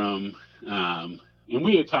bedroom. And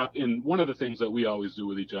we had talked, and one of the things that we always do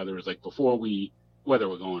with each other is like, before whether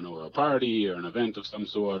we're going to a party or an event of some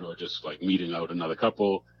sort, or just like meeting out another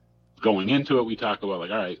couple, going into it, we talk about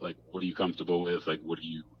like, all right, like, what are you comfortable with? Like, what are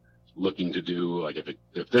you looking to do? Like,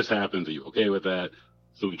 if this happens, are you okay with that?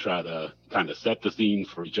 So we try to kind of set the scene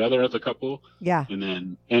for each other as a couple. Yeah. And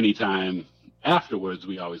then anytime afterwards,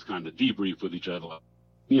 we always kind of debrief with each other. Like,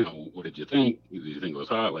 what did you think? Did you think it was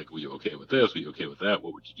hot? Like, were you okay with this? Were you okay with that?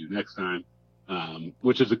 What would you do next time?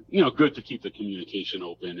 Which is, good to keep the communication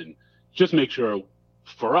open and just make sure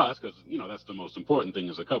for us, because, that's the most important thing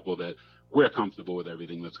as a couple, that we're comfortable with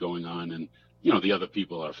everything that's going on. And, the other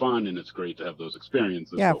people are fun, and it's great to have those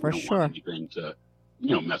experiences. Yeah, but for we don't sure. want anything to,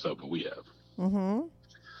 mess up what we have. Mm-hmm.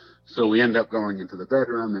 So we end up going into the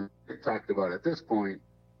bedroom, and we talked about at this point,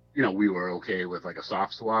 we were okay with like a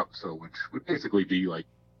soft swap. So which would basically be like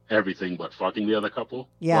everything but fucking the other couple.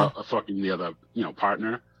 Yeah. Well, fucking the other,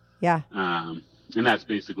 partner. Yeah. And that's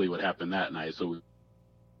basically what happened that night. So we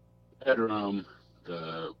bedroom,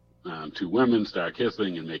 the two women start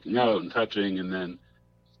kissing and making out and touching. And then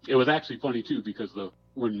it was actually funny too, because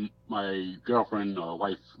when my girlfriend or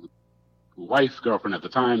wife girlfriend at the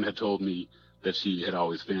time had told me that she had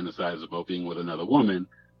always fantasized about being with another woman,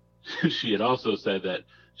 she had also said that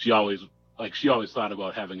she always thought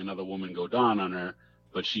about having another woman go down on her,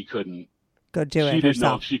 but she couldn't Go do it she didn't know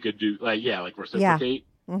herself. if she could do like reciprocate.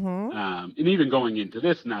 Mm-hmm. And even going into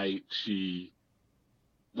this night, she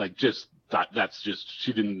just thought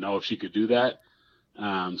she didn't know if she could do that.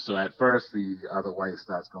 So at first the other wife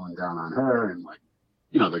starts going down on her, and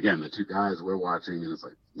again, the two guys we're watching, and it's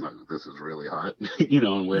like, this is really hot,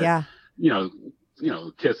 and we're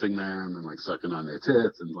kissing them and like sucking on their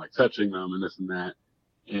tits and like touching them and this and that.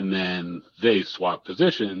 And then they swap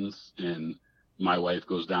positions, and my wife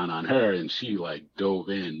goes down on her, and she like dove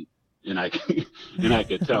in, and I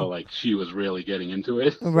could tell like she was really getting into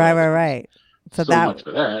it. So Right. So that much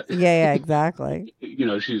for that. Yeah, exactly.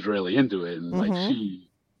 She's really into it, and like Mhm. she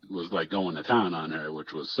was like going to town on her,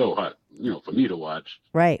 which was so hot, for me to watch.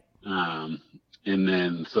 Right. And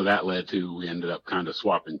then so that led to, we ended up kind of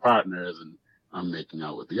swapping partners, and I'm making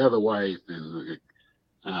out with the other wife, and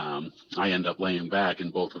I end up laying back,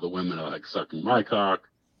 and both of the women are like sucking my cock.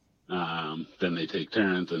 Then they take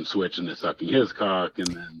turns and switch, and they're sucking his cock, and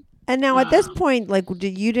then. And now at this point, like,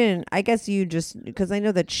 I guess you just, because I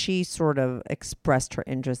know that she sort of expressed her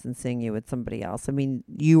interest in seeing you with somebody else. I mean,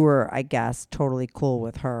 you were, I guess, totally cool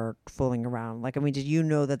with her fooling around. Like, I mean, did you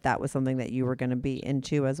know that was something that you were going to be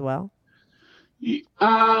into as well? It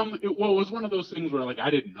was one of those things where like I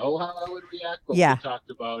didn't know how I would react, but Yeah. we talked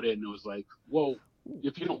about it, and it was like, well,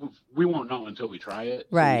 if we won't know until we try it.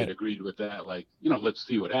 So Right. we had agreed with that, like, let's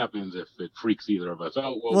see what happens. If it freaks either of us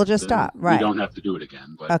out, We'll just then stop. Right. We don't have to do it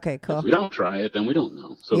again. But Okay, cool. if we don't try it, then we don't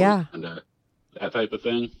know. So Yeah. and that type of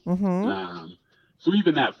thing. Mm-hmm. So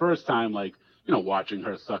even that first time, like, watching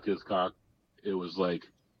her suck his cock, it was like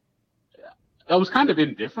I was kind of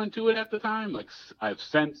indifferent to it at the time. Like, I've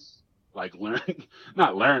since like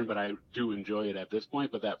not learned, but I do enjoy it at this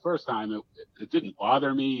point. But that first time, it didn't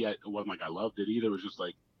bother me. It wasn't like I loved it either. It was just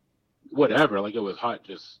like whatever. Like, it was hot,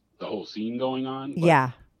 just the whole scene going on. But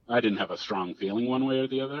Yeah. I didn't have a strong feeling one way or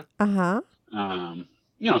the other. Uh-huh.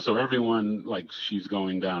 So everyone, like, she's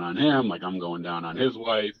going down on him, like I'm going down on his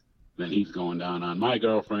wife, then he's going down on my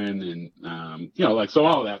girlfriend, and so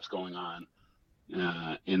all that's going on.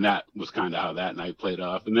 And that was kind of how that night played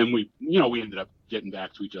off. And then we ended up getting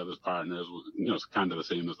back to each other's partners. It's kind of the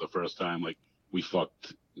same as the first time. Like, we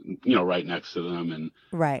fucked, right next to them, and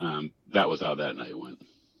Right. that was how that night went.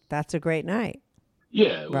 That's a great night.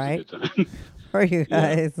 Yeah, it was Right. a good time. for you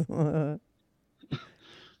Yeah. guys.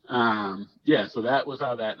 Yeah, so that was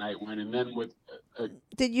how that night went. And then with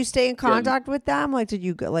Did you stay in contact with them? Like, did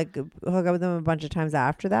you like hook up with them a bunch of times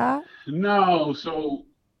after that? no, so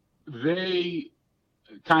they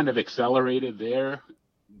kind of accelerated their,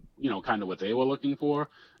 kind of what they were looking for.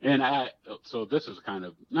 And so this is kind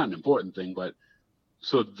of not an important thing, but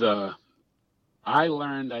so I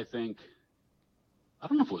learned, I think, I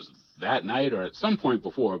don't know if it was that night or at some point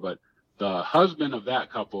before, but the husband of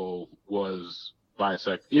that couple was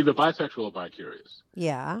either bisexual or bi-curious.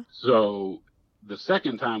 Yeah. So the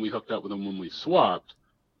second time we hooked up with him when we soft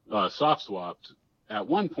swapped, at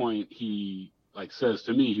one point he like says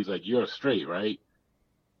to me, he's like, "You're straight, right?"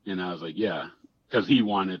 And I was like, "Yeah," because he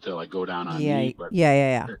wanted to like go down on me. But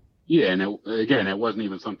yeah. yeah, and it wasn't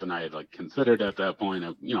even something I had like considered at that point.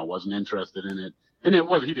 I, wasn't interested in it, and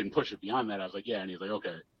he didn't push it beyond that. I was like, "Yeah," and he's like,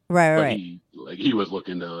 "Okay." Right. He was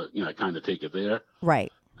looking to kind of take it there.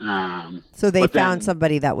 Right. So they found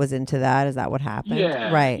somebody that was into that. Is that what happened?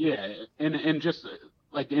 Yeah. Right. Yeah, and just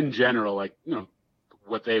like in general, like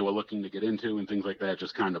what they were looking to get into and things like that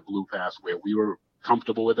just kind of blew past where we were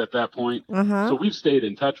comfortable with at that point. So we've stayed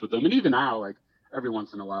in touch with them, and even now, like every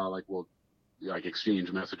once in a while, like we'll like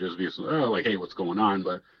exchange messages via like, "Hey, what's going on?"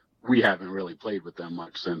 But we haven't really played with them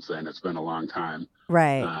much since then. It's been a long time.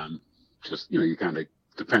 Right. Just you kind of,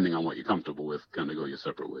 depending on what you're comfortable with, kind of go your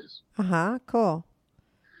separate ways. Cool.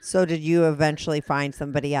 So did you eventually find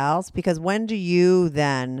somebody else? Because when do you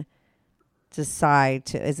then decide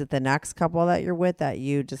to, is it the next couple that you're with that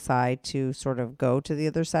you decide to sort of go to the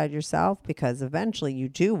other side yourself? Because eventually you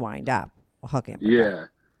do wind up hooking. Yeah.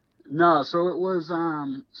 No, so it was,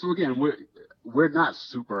 so again, we're not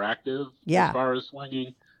super active as far as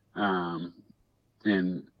swinging. And,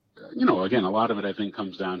 again, a lot of it I think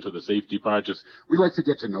comes down to the safety part. Just, we like to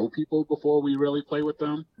get to know people before we really play with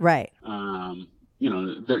them. Right.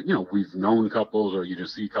 We've known couples, or you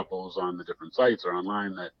just see couples on the different sites or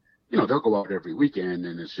online that, they'll go out every weekend,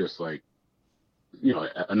 and it's just like,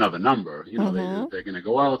 another number. They're going to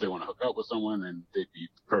go out, they want to hook up with someone, and they'd be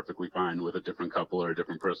perfectly fine with a different couple or a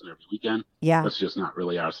different person every weekend. Yeah. That's just not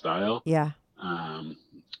really our style. Yeah.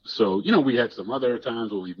 So, we had some other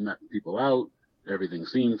times where we've met people out, everything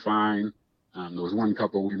seemed fine. There was one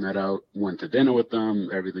couple we met out, went to dinner with them,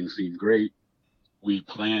 everything seemed great. We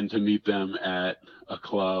planned to meet them at a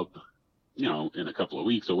club, in a couple of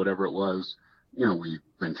weeks or whatever it was. We've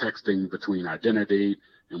been texting between our dinner date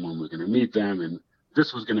and when we're going to meet them. And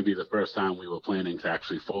this was going to be the first time we were planning to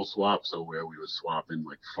actually full swap. So where we would swap and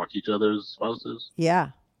like fuck each other's spouses.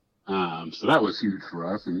 Yeah. So that was huge for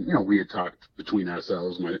us. And, we had talked between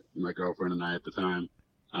ourselves, my girlfriend and I at the time,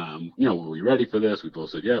 were we ready for this? We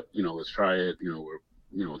both said, yep, let's try it.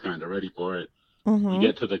 We're kind of ready for it. We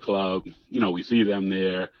get to the club, we see them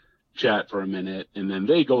there, chat for a minute, and then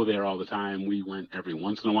they go there all the time. We went every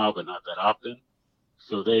once in a while, but not that often.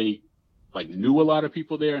 So they like knew a lot of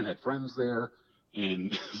people there and had friends there.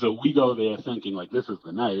 And so we go there thinking like, this is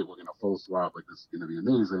the night, we're going to full swap. Like, this is going to be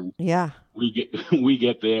amazing. Yeah. We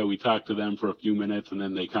get there, we talk to them for a few minutes, and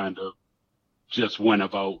then they kind of just went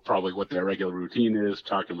about probably what their regular routine is,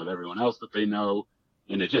 talking with everyone else that they know.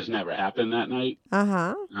 And it just never happened that night.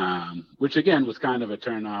 Which again was kind of a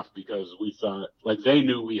turn off because we thought like they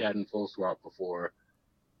knew we hadn't full swap before.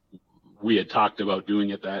 We had talked about doing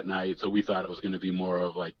it that night, so we thought it was going to be more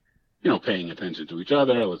of like, paying attention to each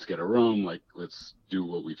other. Let's get a room, like let's do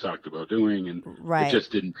what we've talked about doing, and it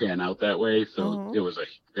just didn't pan out that way. So it was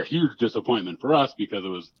a huge disappointment for us because it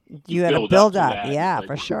was you had a build up, yeah, like,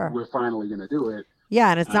 for sure. We're finally going to do it.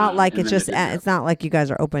 Yeah, and it's not like it's not like you guys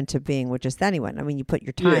are open to being with just anyone. I mean, you put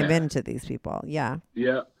your time into these people. Yeah.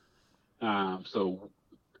 Yeah. So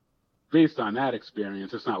based on that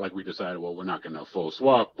experience, it's not like we decided, well, we're not going to full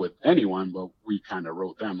swap with anyone, but we kind of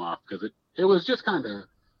wrote them off because it was just kind of, I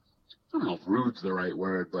don't know if rude's the right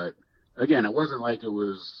word, but again, it wasn't like it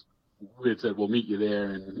was, we had said, we'll meet you there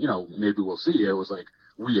and, maybe we'll see you. It was like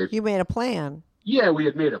you made a plan. Yeah, we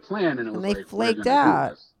had made a plan and it was they like, flaked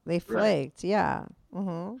out. They flaked, yeah.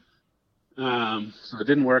 So it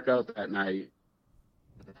didn't work out that night.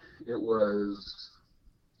 It was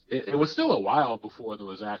still a while before there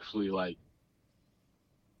was actually like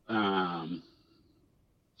a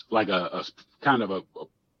kind of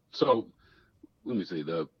so let me see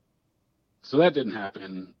so that didn't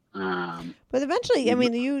happen. But eventually, I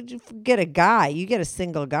mean, you get a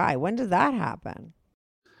single guy. When did that happen?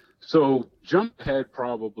 So jump ahead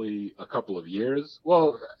probably a couple of years.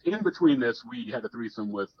 Well, in between this, we had a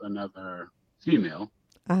threesome with another female,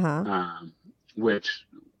 which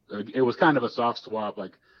it was kind of a soft swap.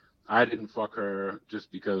 Like I didn't fuck her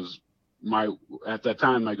just because at that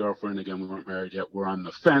time, my girlfriend, again, we weren't married yet, were on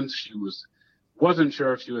the fence. She wasn't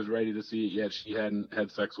sure if she was ready to see it yet. She hadn't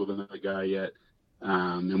had sex with another guy yet.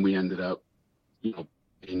 And we ended up,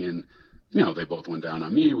 being in, they both went down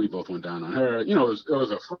on me. We both went down on her. It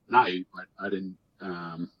was a fun night, but I didn't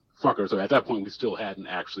fuck her. So at that point, we still hadn't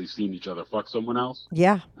actually seen each other fuck someone else.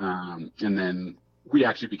 Yeah. And then we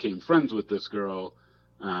actually became friends with this girl,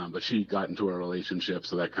 but she got into a relationship.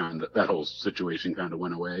 So that whole situation kind of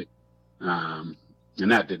went away. And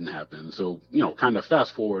that didn't happen. So, kind of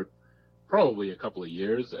fast forward probably a couple of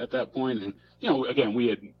years at that point. And, again, we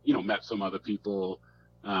had, met some other people,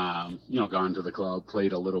 gone to the club,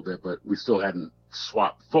 played a little bit, but we still hadn't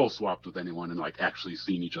full swapped with anyone and like actually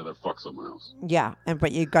seen each other fuck someone else. Yeah.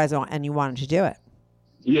 But you guys you wanted to do it.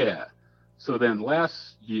 Yeah. So then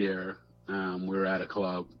last year, we were at a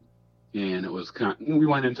club and it was we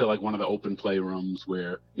went into like one of the open play rooms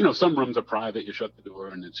where, some rooms are private, you shut the door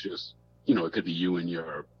and it's just, it could be you and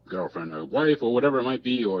your girlfriend or wife or whatever it might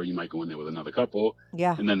be, or you might go in there with another couple.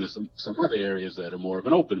 Yeah. And then there's some other areas that are more of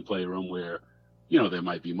an open play room where, there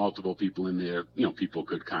might be multiple people in there. People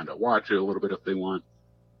could kind of watch it a little bit if they want.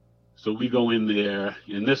 So we go in there,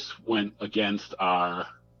 and this went against our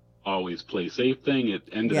always play safe thing. It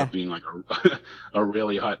ended up being like a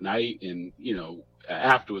really hot night. And,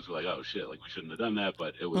 afterwards we're like, oh shit, like we shouldn't have done that,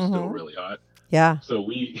 but it was still really hot. Yeah. So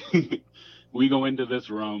we go into this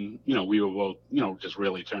room, we were both, just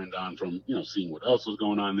really turned on from, seeing what else was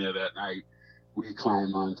going on there that night. We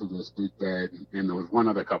climb onto this big bed, and there was one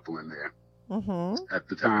other couple in there. At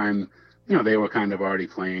the time, they were kind of already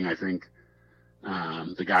playing. I think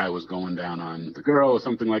the guy was going down on the girl or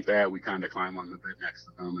something like that. We kind of climb on the bed next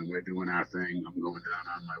to them, and we're doing our thing. I'm going down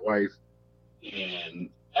on my wife. And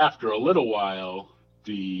after a little while,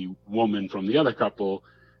 the woman from the other couple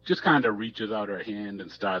just kind of reaches out her hand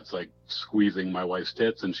and starts like squeezing my wife's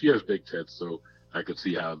tits. And she has big tits, so I could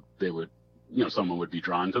see how they would, someone would be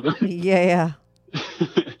drawn to them. Yeah.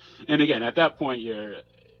 And again, at that point,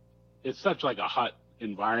 it's such like a hot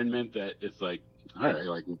environment that it's like, all right,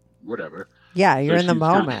 like whatever. Yeah, you're in the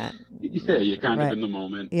moment. You're kind of in the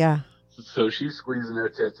moment. Yeah. So she's squeezing her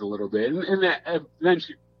tits a little bit, and then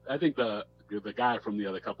I think the guy from the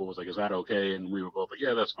other couple was like, "Is that okay?" And we were both like,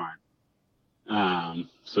 "Yeah, that's fine."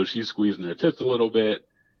 So she's squeezing her tits a little bit,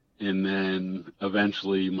 and then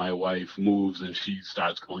eventually my wife moves and she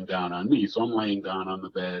starts going down on me. So I'm laying down on the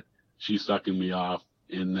bed, she's sucking me off,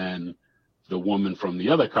 and then the woman from the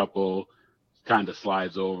other couple kind of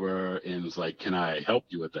slides over and is like, "Can I help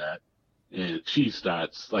you with that?" And she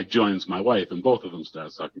starts like joins my wife, and both of them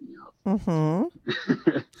start sucking me off.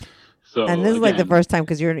 So and this is like the first time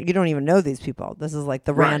because you don't even know these people. This is like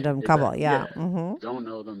the random couple. Yeah. Don't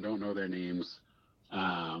know them, don't know their names.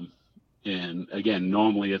 And again,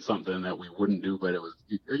 normally it's something that we wouldn't do, but it was,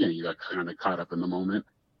 again, you got kind of caught up in the moment.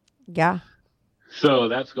 Yeah. So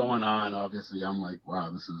that's going on. Obviously, I'm like, wow,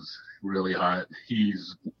 this is really hot.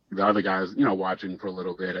 The other guy's, watching for a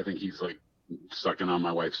little bit. I think he's like sucking on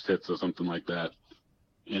my wife's tits or something like that.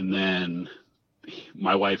 And then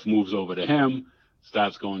my wife moves over to him,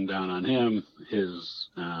 starts going down on him. His,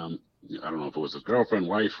 I don't know if it was his girlfriend,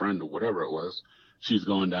 wife, friend, or whatever it was. She's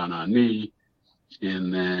going down on me.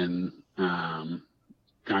 And then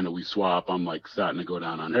kind of we swap. I'm like starting to go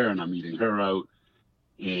down on her, and I'm eating her out.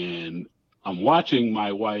 And I'm watching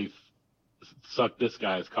my wife suck this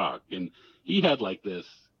guy's cock. And he had like a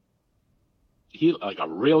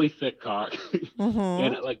really thick cock.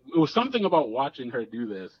 And it was something about watching her do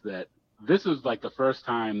this that this is like the first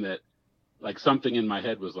time that like something in my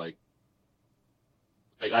head was like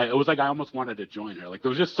it was like I almost wanted to join her. Like there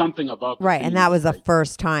was just something about the right, scene, and that was the like,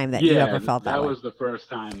 first time that you ever felt that way. That was the first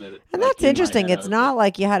time that. And that's interesting. It's not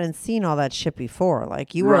like you hadn't seen all that shit before.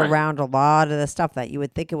 Like you were around a lot of the stuff that you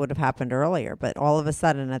would think it would have happened earlier, but all of a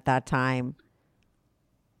sudden at that time.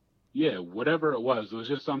 Yeah, whatever it was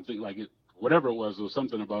just something like it. Whatever it was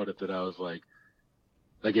something about it that I was like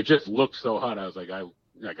it just looked so hot. I was like, I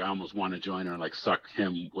almost want to join her and like suck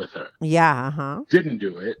him with her. Yeah. Didn't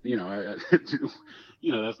do it.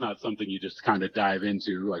 That's not something you just kind of dive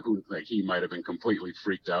into. Like he might have been completely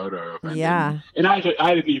freaked out or offended. Yeah. And I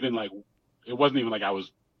didn't even like. It wasn't even like I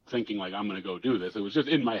was thinking like I'm gonna go do this. It was just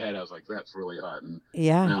in my head. I was like, that's really hot, and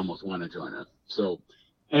I almost want to join her. So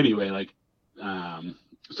anyway,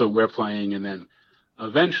 so we're playing, and then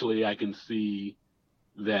eventually I can see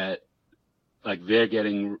that like they're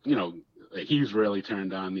getting, he's really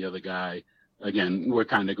turned on the other guy. Again, we're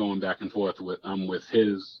kind of going back and forth with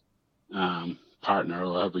his partner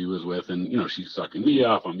or whoever he was with, and she's sucking me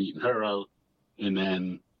off, I'm eating her out, and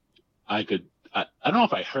then I don't know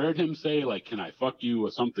if I heard him say like, "Can I fuck you?"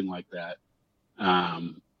 or something like that.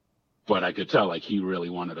 but I could tell like he really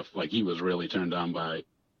wanted to, like he was really turned on by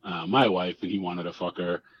my wife, and he wanted to fuck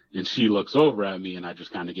her. And she looks over at me, and I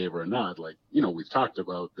just kind of gave her a nod, like, you know, we've talked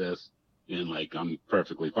about this, and like I'm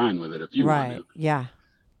perfectly fine with it if you want to. Yeah.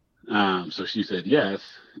 So she said yes,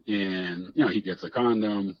 and you know, he gets a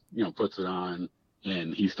condom, you know, puts it on,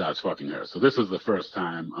 and he starts fucking her. So this is the first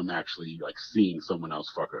time I'm actually like seeing someone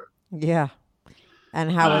else fuck her. Yeah.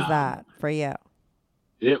 And how was that for you?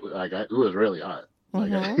 It was really hot.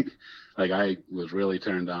 Mm-hmm. Like I was really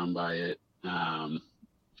turned on by it.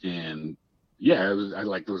 And yeah, it was,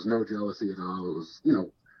 there was no jealousy at all. It was, you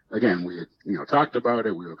know, again, we had, you know, talked about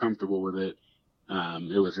it. We were comfortable with it.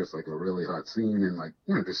 It was just like a really hot scene, and like,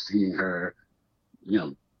 you know, just seeing her,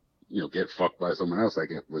 you know, get fucked by someone else,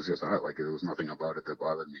 like it was just hot. Like there was nothing about it that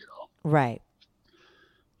bothered me at all. Right.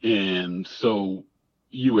 And so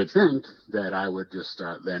you would think that I would just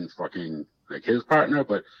start then fucking like his partner,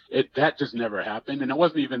 but that just never happened. And it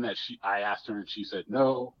wasn't even that I asked her and she said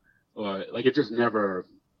no, or like it just never,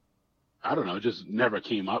 I don't know, it just never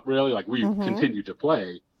came up really. Like we continued to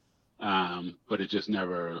play, but it just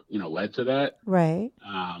never, you know, led to that. Right.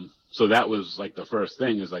 So that was like the first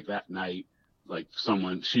thing is like that night, like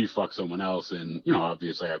she fucked someone else, and you know,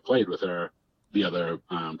 obviously I played with her, the other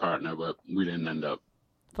partner, but we didn't end up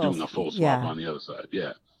doing a full swap on the other side.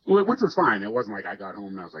 Yeah. Which was fine. It wasn't like I got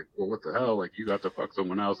home and I was like, well, what the hell? Like, you got to fuck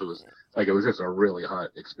someone else. It was just a really hot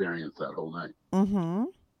experience that whole night. Mm-hmm.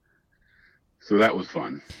 So that was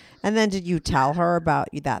fun. And then did you tell her about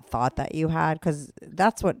that thought that you had? Because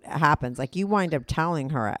that's what happens. Like, you wind up telling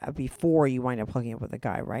her before you wind up hooking up with a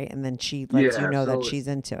guy, right? And then she lets you know that she's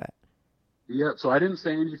into it. Yeah. So I didn't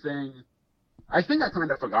say anything. I think I kind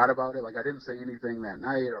of forgot about it. Like, I didn't say anything that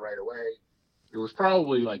night or right away. It was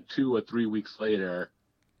probably like 2 or 3 weeks later.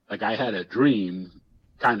 Like I had a dream,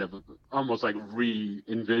 kind of almost like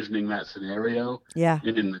re-envisioning that scenario. Yeah.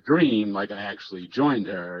 And in the dream, like I actually joined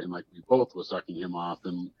her, and like we both were sucking him off.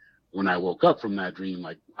 And when I woke up from that dream,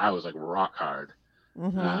 like I was like rock hard.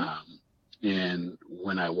 Mm-hmm. And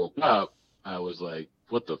when I woke up, I was like,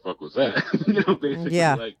 what the fuck was that? You know, basically.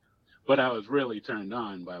 Yeah. Like, but I was really turned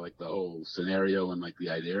on by like the whole scenario and like the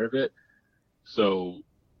idea of it. So,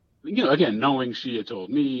 you know, again, knowing she had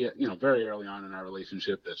told me, you know, very early on in our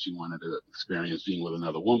relationship that she wanted to experience being with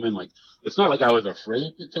another woman, like, it's not like I was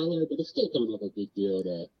afraid to tell her, but it's still kind of a big deal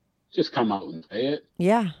to just come out and say it.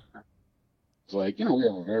 Yeah. It's like, you know, we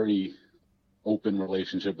have a very open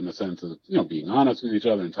relationship in the sense of, you know, being honest with each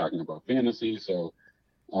other and talking about fantasy. So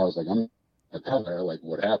I was like, I'm going to tell her, like,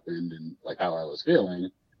 what happened and, like, how I was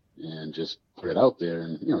feeling and just put it out there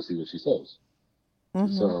and, you know, see what she says.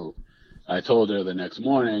 Mm-hmm. So I told her the next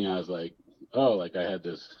morning, I was like, oh, like I had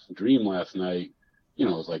this dream last night, you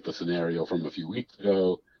know, it was like the scenario from a few weeks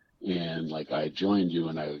ago, and like I joined you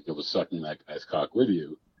and I was sucking that guy's cock with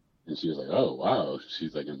you. And she was like, oh, wow.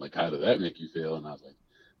 She's like, and like, how did that make you feel? And I was like,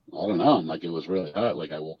 I don't know. I'm like, it was really hot.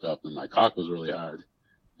 Like I woke up and my cock was really hard.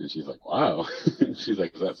 And she's like, wow. She's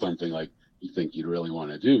like, is that something like you think you'd really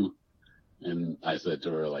want to do? And I said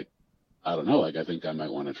to her, like, I don't know. Like, I think I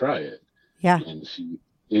might want to try it. Yeah.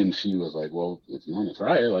 And she was like, well, if you want to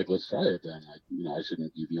try it, like, let's try it then. Like, you know, I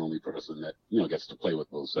shouldn't be the only person that, you know, gets to play with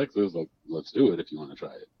both sexes. Like, let's do it if you want to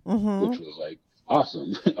try it. Mm-hmm. Which was like,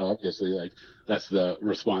 awesome. Obviously, like, that's the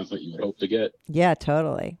response that you would hope to get. Yeah,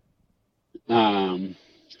 totally.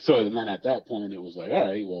 So and then at that point, it was like, all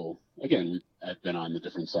right, well, again, we had been on the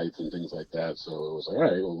different sites and things like that. So it was like, all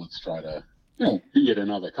right, well, let's try to, you know, be it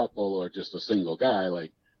another couple or just a single guy,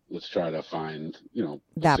 like, let's try to find, you know,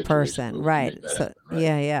 that person. Right. So, happen,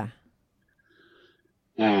 right.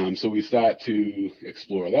 Yeah. So we start to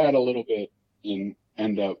explore that a little bit and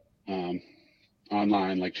end up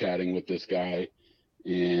online, like chatting with this guy.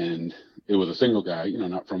 And it was a single guy, you know,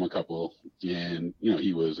 not from a couple. And, you know,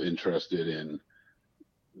 he was interested in,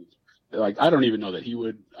 like, I don't even know that he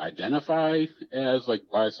would identify as like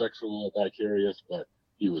bisexual or bi-curious, but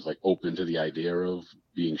he was like open to the idea of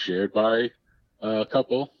being shared by a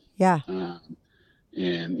couple. Yeah.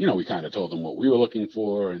 And, you know, we kind of told him what we were looking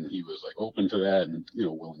for, and he was like open to that and, you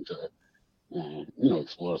know, willing to, you know,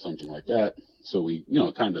 explore something like that. So we, you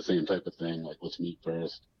know, kind of the same type of thing, like, let's meet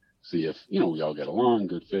first, see if, you know, we all get along,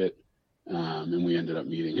 good fit. And we ended up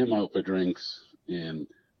meeting him out for drinks. And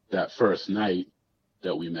that first night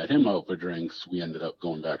that we met him out for drinks, we ended up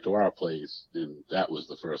going back to our place. And that was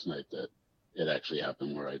the first night that it actually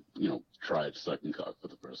happened where I, you know, tried sucking cock for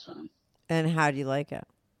the first time. And how do you like it?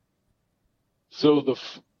 So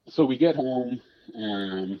we get home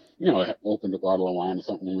and, you know, I opened a bottle of wine or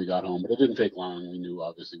something when we got home, but it didn't take long. We knew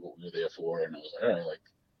obviously what we were there for. And I was like, all right, like,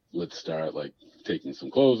 let's start like taking some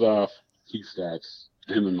clothes off.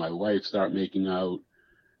 Him and my wife start making out.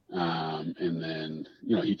 And then,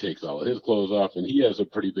 he takes all of his clothes off, and he has a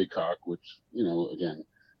pretty big cock, which, again,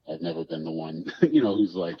 I've never been the one,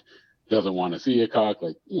 who's like, doesn't want to see a cock.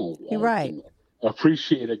 Like, You're I right. can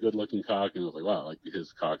appreciate a good looking cock. And I was like, wow, like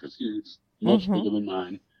his cock is huge, much bigger than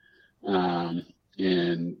mine.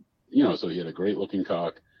 And, so he had a great looking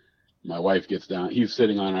cock. My wife gets down, he's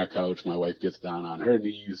sitting on our couch. My wife gets down on her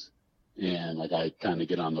knees, and like I kind of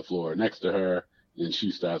get on the floor next to her, and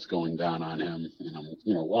she starts going down on him, and I'm,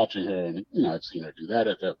 watching her, and, I've seen her do that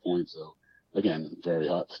at that point. So again, very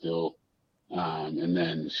hot still. And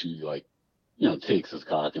then she like, takes his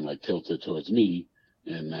cock and like tilts it towards me.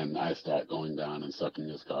 And then I start going down and sucking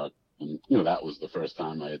his cock. And, that was the first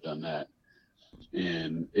time I had done that.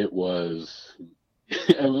 And it was,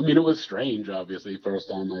 I mean, it was strange, obviously, first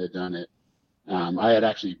time I had done it. I had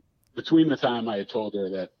actually, between the time I had told her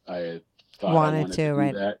that I had thought I wanted to do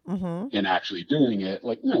right? that and actually doing it,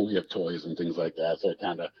 like, we have toys and things like that. So I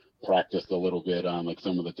kind of practiced a little bit on like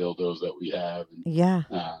some of the dildos that we have. And, yeah.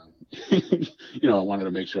 I wanted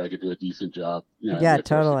to make sure I could do a decent job. Yeah,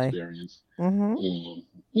 totally. Experience.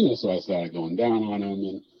 And, so I started going down on him,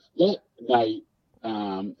 and that night,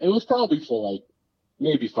 it was probably for like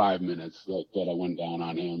maybe 5 minutes that I went down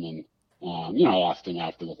on him. And, I asked him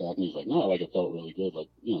after the fact, and he's like, no, like it felt really good. Like,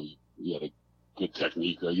 you had a good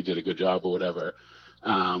technique, or you did a good job, or whatever.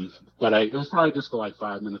 But it was probably just for like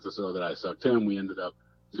 5 minutes or so that I sucked him. We ended up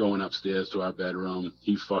going upstairs to our bedroom.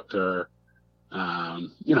 He fucked her.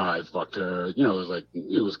 I fucked her.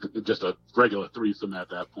 It was just a regular threesome at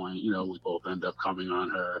that point. We both end up coming on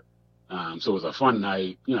her. So it was a fun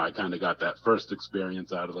night. I kind of got that first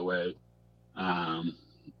experience out of the way. And,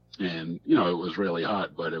 it was really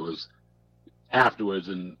hot, but it was afterwards.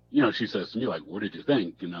 And, she says to me, like, what did you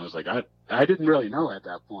think? And I was like, I didn't really know at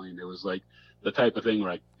that point. It was like the type of thing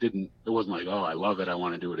where it wasn't like, oh, I love it, I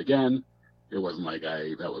want to do it again. It wasn't like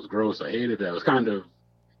that was gross, I hated it. I was kind of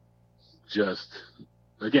just,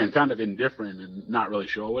 again, kind of indifferent and not really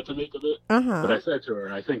sure what to make of it. But I said to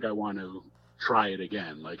her, I think I want to try it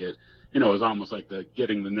again. Like it was almost like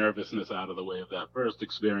getting the nervousness out of the way of that first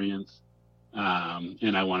experience.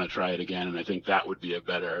 And I want to try it again. And I think that would be a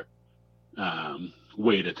better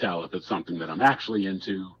way to tell if it's something that I'm actually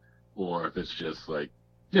into, or if it's just like,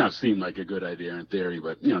 seemed like a good idea in theory,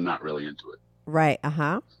 but, not really into it. Right.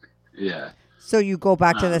 Yeah. So you go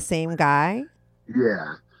back to the same guy?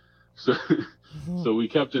 Yeah. So we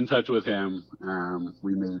kept in touch with him.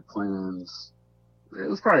 We made plans. It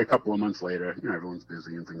was probably a couple of months later. Everyone's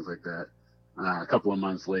busy and things like that. A couple of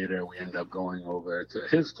months later, we ended up going over to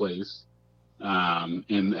his place.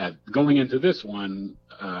 And going into this one,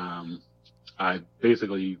 I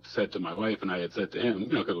basically said to my wife, and I had said to him,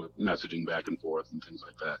 because we're messaging back and forth and things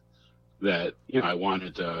like that I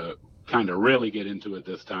wanted to kind of really get into it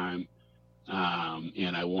this time.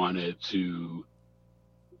 And I wanted to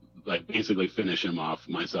like basically finish him off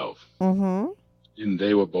myself. And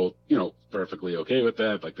they were both, perfectly okay with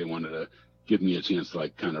that. Like they wanted to give me a chance to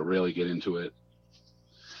like kind of really get into it.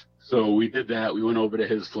 So we did that. We went over to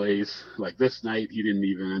his place. Like this night, he didn't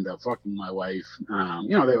even end up fucking my wife.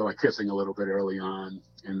 They were like kissing a little bit early on,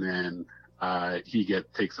 and then he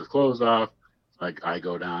takes his clothes off. Like I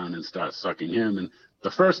go down and start sucking him. And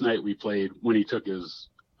the first night we played, when he took his,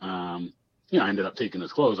 I ended up taking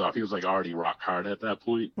his clothes off. He was like already rock hard at that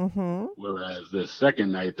point. Whereas the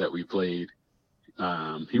second night that we played,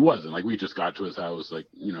 he wasn't. Like we just got to his house. Like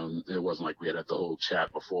it wasn't like we had the whole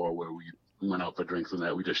chat before where we went out for drinks and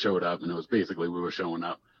that. We just showed up, and it was basically we were showing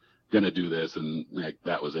up, gonna do this, and like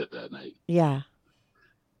that was it that night. Yeah.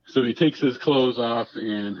 So he takes his clothes off,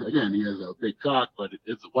 and again, he has a big cock, but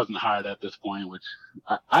it wasn't hard at this point, which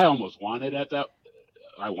I almost wanted at that.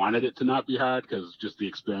 I wanted it to not be hard because just the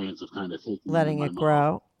experience of kind of letting it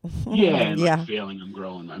grow. Yeah, and like feeling him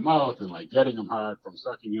grow in my mouth and like getting him hard from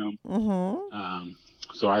sucking him.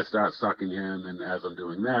 So I start sucking him, and as I'm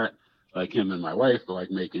doing that, like him and my wife are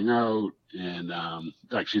like making out, and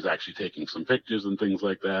like she's actually taking some pictures and things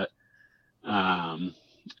like that. And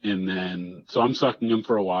then so I'm sucking him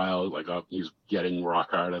for a while, like he's getting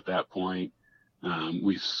rock hard at that point.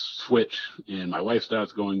 We switch, and my wife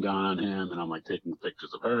starts going down on him, and I'm like taking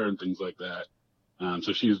pictures of her and things like that.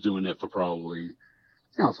 So she was doing it for probably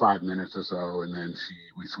 5 minutes or so, and then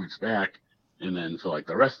we switched back, and then for like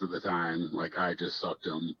the rest of the time, like I just sucked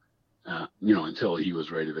him, until he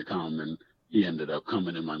was ready to come, and he ended up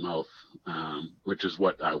coming in my mouth, which is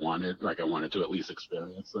what I wanted. Like I wanted to at least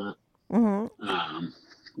experience that,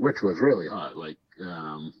 which was really hot. Like,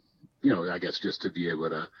 I guess just to be able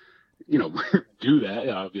to, do that.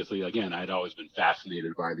 Obviously, again, I'd always been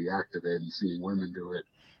fascinated by the act of it and seeing women do it,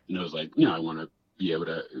 and it was like, I want to be able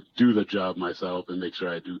to do the job myself and make sure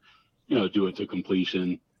I do, do it to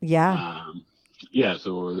completion. Yeah. Yeah.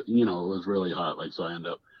 So, it was really hot. Like, so I end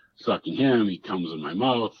up sucking him. He comes in my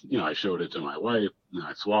mouth. I showed it to my wife and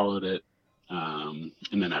I swallowed it. And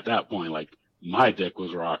then at that point, like, my dick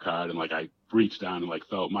was rock hard, and like I reached down and like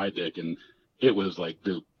felt my dick, and it was like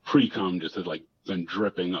the pre-cum just had like been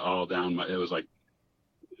dripping all down it was like,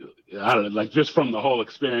 I don't know, like just from the whole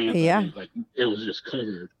experience. Yeah. I mean, like it was just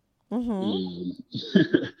covered.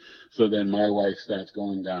 Mm-hmm. So then my wife starts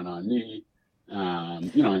going down on me,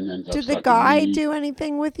 and then did the guy do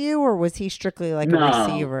anything with you, or was he strictly like a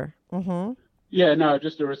receiver? Mm-hmm. Yeah, no,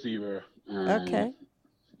 just a receiver. Okay.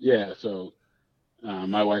 Yeah, so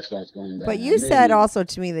my wife starts going down. But you said also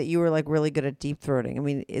to me that you were like really good at deep throating. I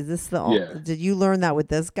mean, is this did you learn that with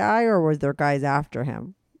this guy, or were there guys after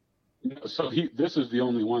him? So this is the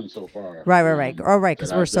only one so far. Right. Oh, right,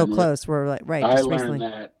 because we're so close. We're like, right. I just learned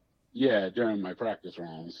recently. that, during my practice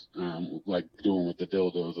rounds, like doing with the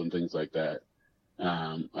dildos and things like that.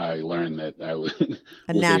 I learned that I was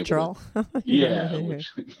a natural.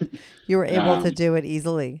 You were able to do it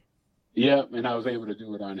easily. Yeah, and I was able to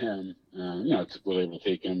do it on him. Was able to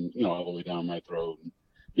take him, all the way down my throat.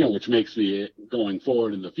 Which makes me, going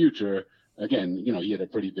forward in the future, again, he had a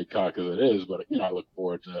pretty big cock as it is, but I look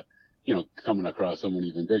forward to, coming across someone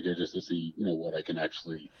even bigger just to see, what I can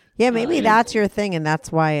actually. Yeah, maybe that's your thing, and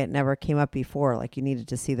that's why it never came up before. Like you needed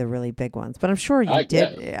to see the really big ones, but I'm sure you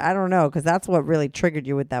did. Guess. I don't know, because that's what really triggered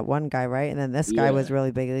you with that one guy, right? And then this guy was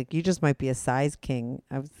really big. Like you just might be a size king.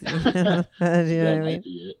 You know what I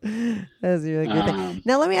mean? That's really good thing.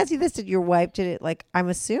 Now let me ask you this: did your wife? Did it like? I'm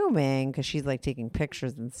assuming because she's like taking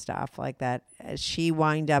pictures and stuff like that. She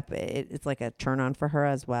wind up. It's like a turn on for her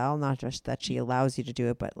as well. Not just that she allows you to do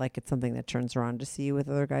it, but like it's something that turns her on to see you with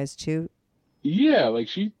other guys too. Yeah, like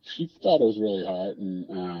she thought it was really hot,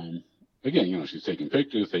 and again, she's taking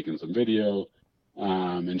pictures, taking some video,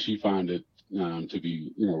 and she found it to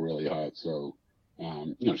be really hot. So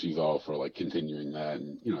she's all for like continuing that,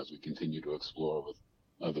 and as we continue to explore with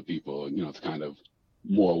other people, it's kind of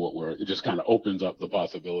more it just kind of opens up the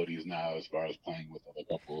possibilities now as far as playing with other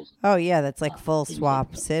couples. Oh yeah, that's like full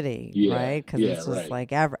swap city, right? Because it's just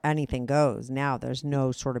like anything goes now. There's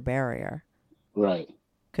no sort of barrier, right?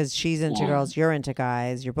 Because she's into girls, you're into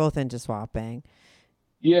guys, you're both into swapping.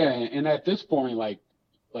 Yeah, and at this point, like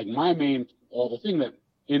my main, the thing that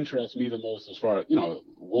interests me the most as far as,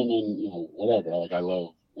 women, whatever, like I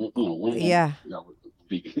love, women. Yeah.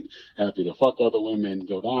 Be happy to fuck other women,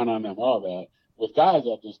 go down on them, all that. With guys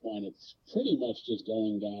at this point, it's pretty much just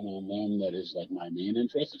going down on them that is like my main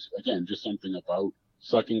interest. It's, again, just something about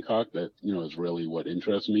sucking cock that, is really what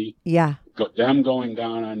interests me. Yeah. Them going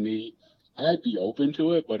down on me, I'd be open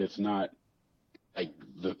to it, but it's not like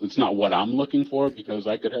it's not what I'm looking for, because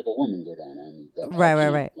I could have a woman go down on me.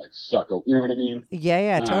 Right. Like suck, you know what I mean?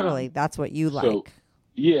 Yeah, totally. That's what you like. So,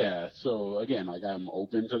 yeah. So again, like I'm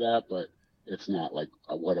open to that, but it's not like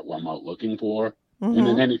what I'm out looking for. Mm-hmm. And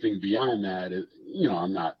then anything beyond that is,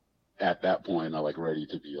 I'm not at that point. I'm like ready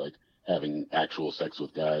to be like having actual sex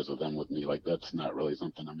with guys or them with me. Like that's not really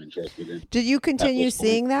something I'm interested in. Did you continue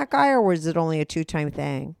seeing that guy, or was it only a 2-time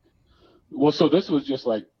thing? Well, so this was just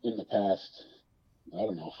like in the past, I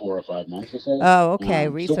don't know, 4 or 5 months or so. Oh, okay.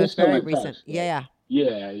 So it's very recent. Touch, Yeah.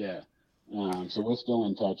 So we're still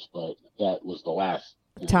in touch, but that was the last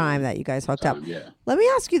time that you guys hooked up. Yeah. Let me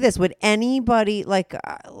ask you this: would anybody like?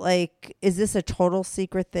 Is this a total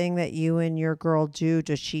secret thing that you and your girl do?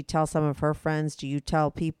 Does she tell some of her friends? Do you tell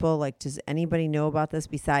people? Like, does anybody know about this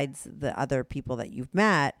besides the other people that you've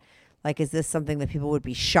met? Like, is this something that people would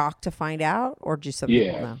be shocked to find out, or do some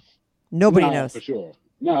people know? Nobody knows. For sure.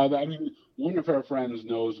 No, I mean, one of her friends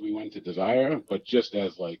knows we went to Desire, but just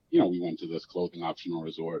as like, we went to this clothing optional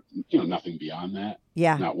resort, nothing beyond that.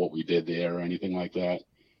 Yeah. Not what we did there or anything like that.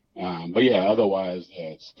 But yeah, otherwise,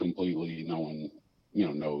 it's completely no one,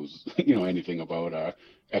 knows, anything about our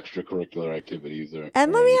extracurricular activities.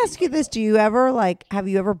 And let me ask you this: do you ever have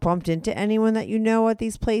you ever bumped into anyone that you know at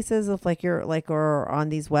these places, if or on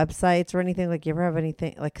these websites or anything? Like, you ever have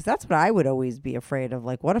anything because that's what I would always be afraid of.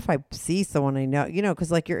 Like, what if I see someone I know? Because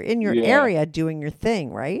like you're in your area doing your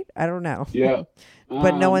thing, right? I don't know. Yeah.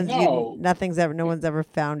 But no one's ever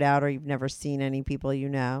found out, or you've never seen any people you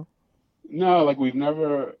know. No, like we've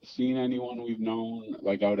never seen anyone we've known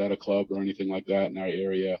like out at a club or anything like that in our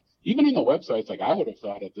area. Even on the websites, like I would have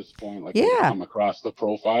thought at this point, like come across the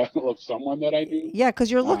profile of someone that I knew. Yeah,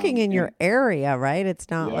 because you're looking in your area, right?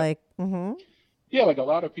 It's not like. Mm-hmm. Yeah, like a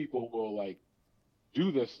lot of people will like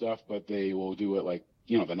do this stuff, but they will do it like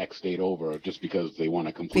the next state over just because they want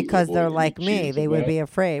to completely because they're avoid any like me, chance they of would that. be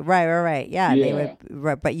afraid. Right. Yeah, they would. Yeah.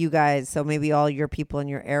 Right, but you guys, so maybe all your people in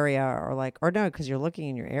your area are like, or no, because you're looking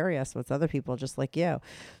in your area, so it's other people just like you.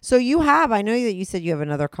 So you have, I know that you said you have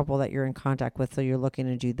another couple that you're in contact with, so you're looking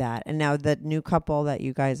to do that. And now the new couple that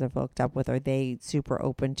you guys have hooked up with, are they super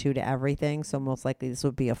open to everything? So most likely this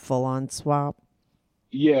would be a full on swap.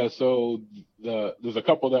 Yeah, so there's a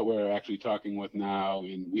couple that we're actually talking with now,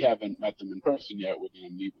 and we haven't met them in person yet. We're going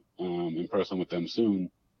to meet in person with them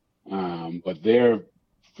soon, but they're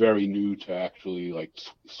very new to actually like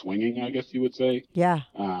swinging, I guess you would say. Yeah.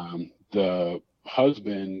 The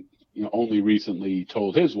husband, only recently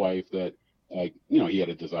told his wife that like he had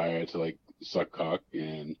a desire to like suck cock,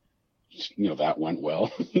 and that went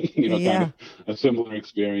well. Kind of a similar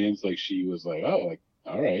experience. Like she was like, oh, like,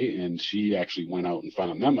 all right. And she actually went out and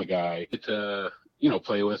found them a guy to,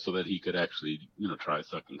 play with so that he could actually, try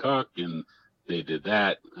sucking cock. And they did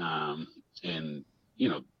that. And,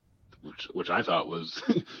 which I thought was,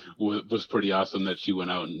 was pretty awesome that she went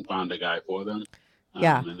out and found a guy for them.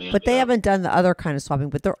 Yeah. But they haven't done the other kind of swapping,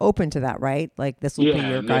 but they're open to that, right? Like this will be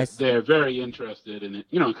your guys. They're very interested in it,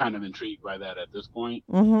 kind of intrigued by that at this point.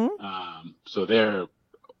 Mm-hmm. So they're,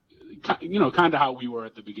 kind of how we were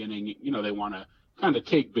at the beginning, they want to kind of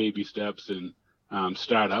take baby steps and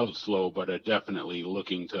start out slow, but are definitely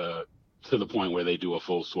looking to the point where they do a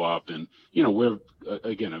full swap. And, we're,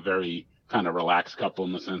 again, a very kind of relaxed couple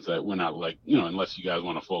in the sense that we're not like, unless you guys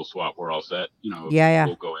want a full swap, we're all set.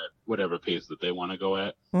 We'll go at whatever pace that they want to go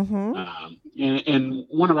at. Mm-hmm. And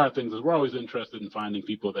one of our things is we're always interested in finding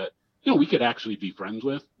people that, we could actually be friends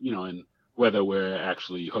with, and whether we're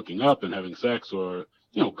actually hooking up and having sex or,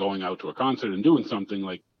 going out to a concert and doing something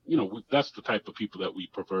like, that's the type of people that we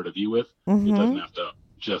prefer to be with. Mm-hmm. It doesn't have to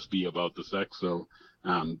just be about the sex. So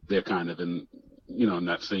they're kind of in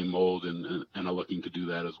that same mold and are looking to do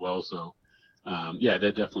that as well. So they're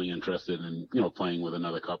definitely interested in, playing with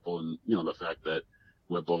another couple. And, the fact that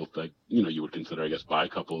we're both like, you would consider, I guess, bi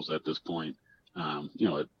couples at this point,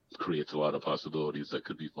 it creates a lot of possibilities that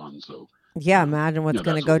could be fun. So yeah, imagine what's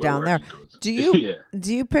going to go down there. Do you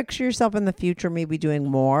do you picture yourself in the future maybe doing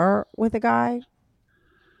more with a guy?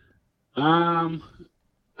 Again,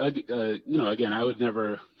 I would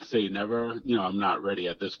never say never. I'm not ready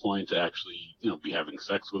at this point to actually, be having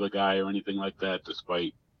sex with a guy or anything like that.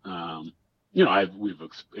 Despite, we've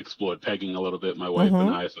explored pegging a little bit, my wife and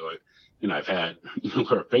I. So I've had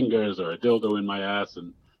her fingers or a dildo in my ass,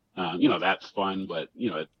 and that's fun. But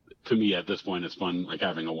to me at this point, it's fun like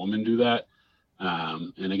having a woman do that.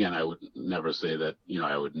 And again, I would never say that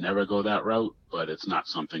I would never go that route, but it's not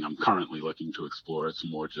something I'm currently looking to explore. It's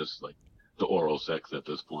more just like the oral sex at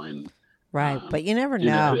this point. Right. But you never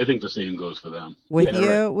know. I think the same goes for them. With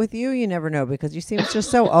you, you never know, because you seem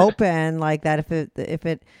just so open like that. If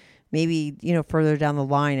it maybe, further down the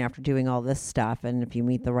line after doing all this stuff, and if you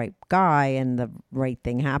meet the right guy and the right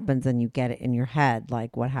thing happens and you get it in your head,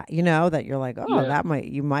 like that you're like, oh,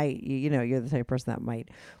 you're the type of person that might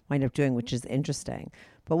wind up doing, which is interesting.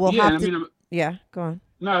 But we'll have to. Go on.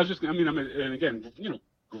 No, I was just, and again,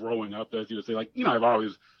 growing up, as you would say, like, I've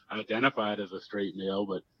always identified as a straight male,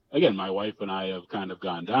 but again, my wife and I have kind of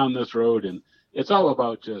gone down this road, and it's all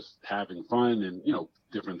about just having fun and,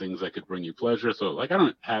 different things that could bring you pleasure. So like, I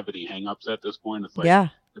don't have any hangups at this point. It's like,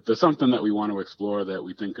 if there's something that we want to explore that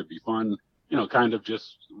we think could be fun, kind of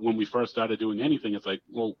just when we first started doing anything, it's like,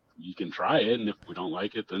 well, you can try it. And if we don't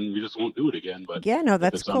like it, then we just won't do it again. But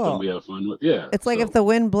that's cool. Something we have fun with. It's like if the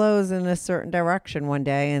wind blows in a certain direction one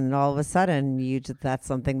day and all of a sudden that's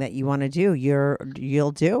something that you want to do,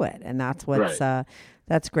 you'll do it. And that's what's,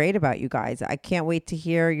 that's great about you guys. I can't wait to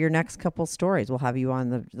hear your next couple stories. We'll have you on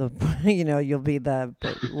the you'll be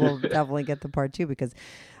we'll definitely get the part 2, because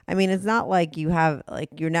it's not like you have like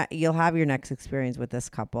you'll have your next experience with this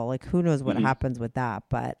couple. Like who knows what happens with that,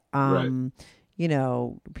 but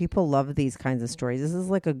people love these kinds of stories. This is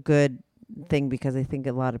like a good thing because I think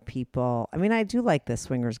a lot of people, I do like the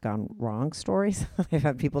swingers gone wrong stories. I've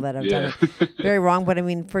had people that have done it very wrong, but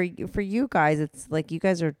for you guys, it's like you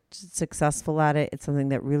guys are successful at it. It's something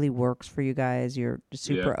that really works for you guys. You're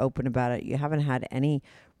super open about it. You haven't had any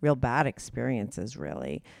real bad experiences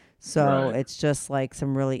really. So it's just like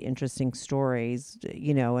some really interesting stories,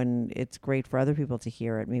 and it's great for other people to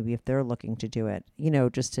hear it. Maybe if they're looking to do it,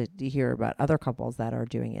 just to hear about other couples that are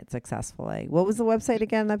doing it successfully. What was the website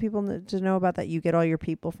again that people need to know about that you get all your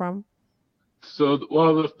people from? So,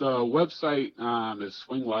 well, the website is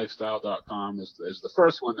swinglifestyle.com is the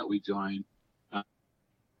first one that we joined.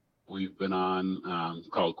 We've been on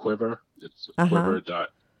called Quiver. It's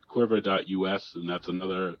quiver.us, and that's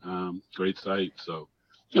another great site. So,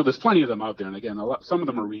 there's plenty of them out there. And again, some of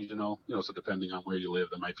them are regional, so depending on where you live,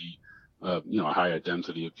 there might be, a higher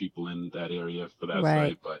density of people in that area for that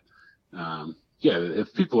Right. site. But, yeah,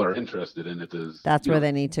 if people are interested in it, That's where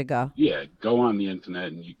they need to go. Yeah, go on the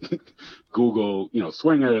internet and you can Google,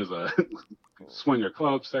 swingers, swinger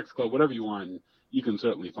club, sex club, whatever you want. You can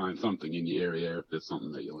certainly find something in your area if it's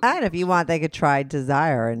something that you're looking And if you want, they could try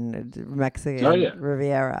Desire in Mexican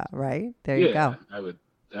Riviera, right? There you go.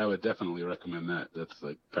 I would definitely recommend that. That's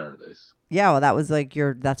like paradise. Yeah, well, that was like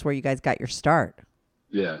that's where you guys got your start.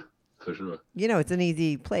 Yeah, for sure. It's an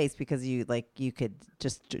easy place because you could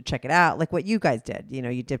just check it out, like what you guys did.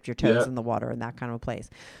 You dipped your toes in the water in that kind of a place.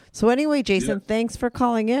 So anyway, Jason, thanks for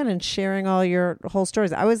calling in and sharing all your whole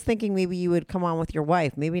stories. I was thinking maybe you would come on with your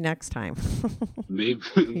wife, maybe next time.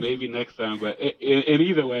 maybe next time. But in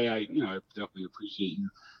either way, I definitely appreciate you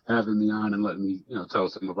having me on and letting me tell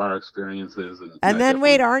some of our experiences. And then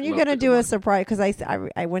wait, aren't you going to do a surprise? Because I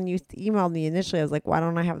when you emailed me initially, I was like, why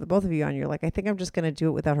don't I have the both of you on? You're like, I think I'm just going to do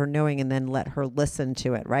it without her knowing and then let her listen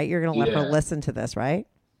to it, right? You're going to let her listen to this, right?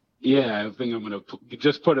 Yeah, I think I'm going to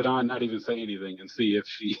just put it on, not even say anything, and see if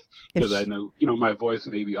because I know, my voice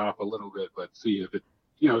may be off a little bit, but see if it,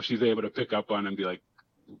 if she's able to pick up on it and be like,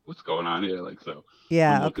 what's going on here? Like, so.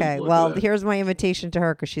 Yeah. Okay. Well, here's my invitation to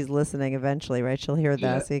her because she's listening eventually, right? She'll hear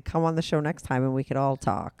this. So come on the show next time and we could all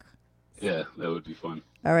talk. Yeah, that would be fun.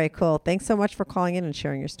 All right, cool. Thanks so much for calling in and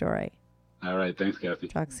sharing your story. All right. Thanks, Kathy.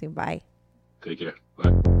 Talk soon. Bye. Take care.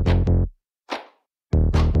 Bye.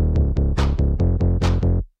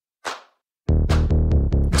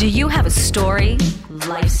 Do you have a story,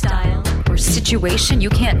 lifestyle, or situation you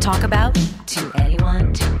can't talk about to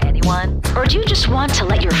anyone? Or do you just want to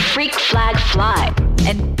let your freak flag fly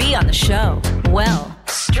and be on the show? Well,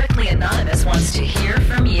 Strictly Anonymous wants to hear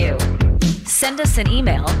from you. Send us an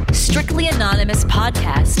email,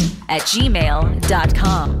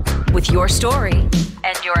 strictlyanonymouspodcast@gmail.com with your story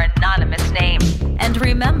and your anonymous name. And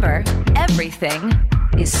remember, everything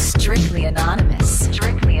is strictly anonymous.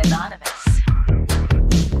 Strictly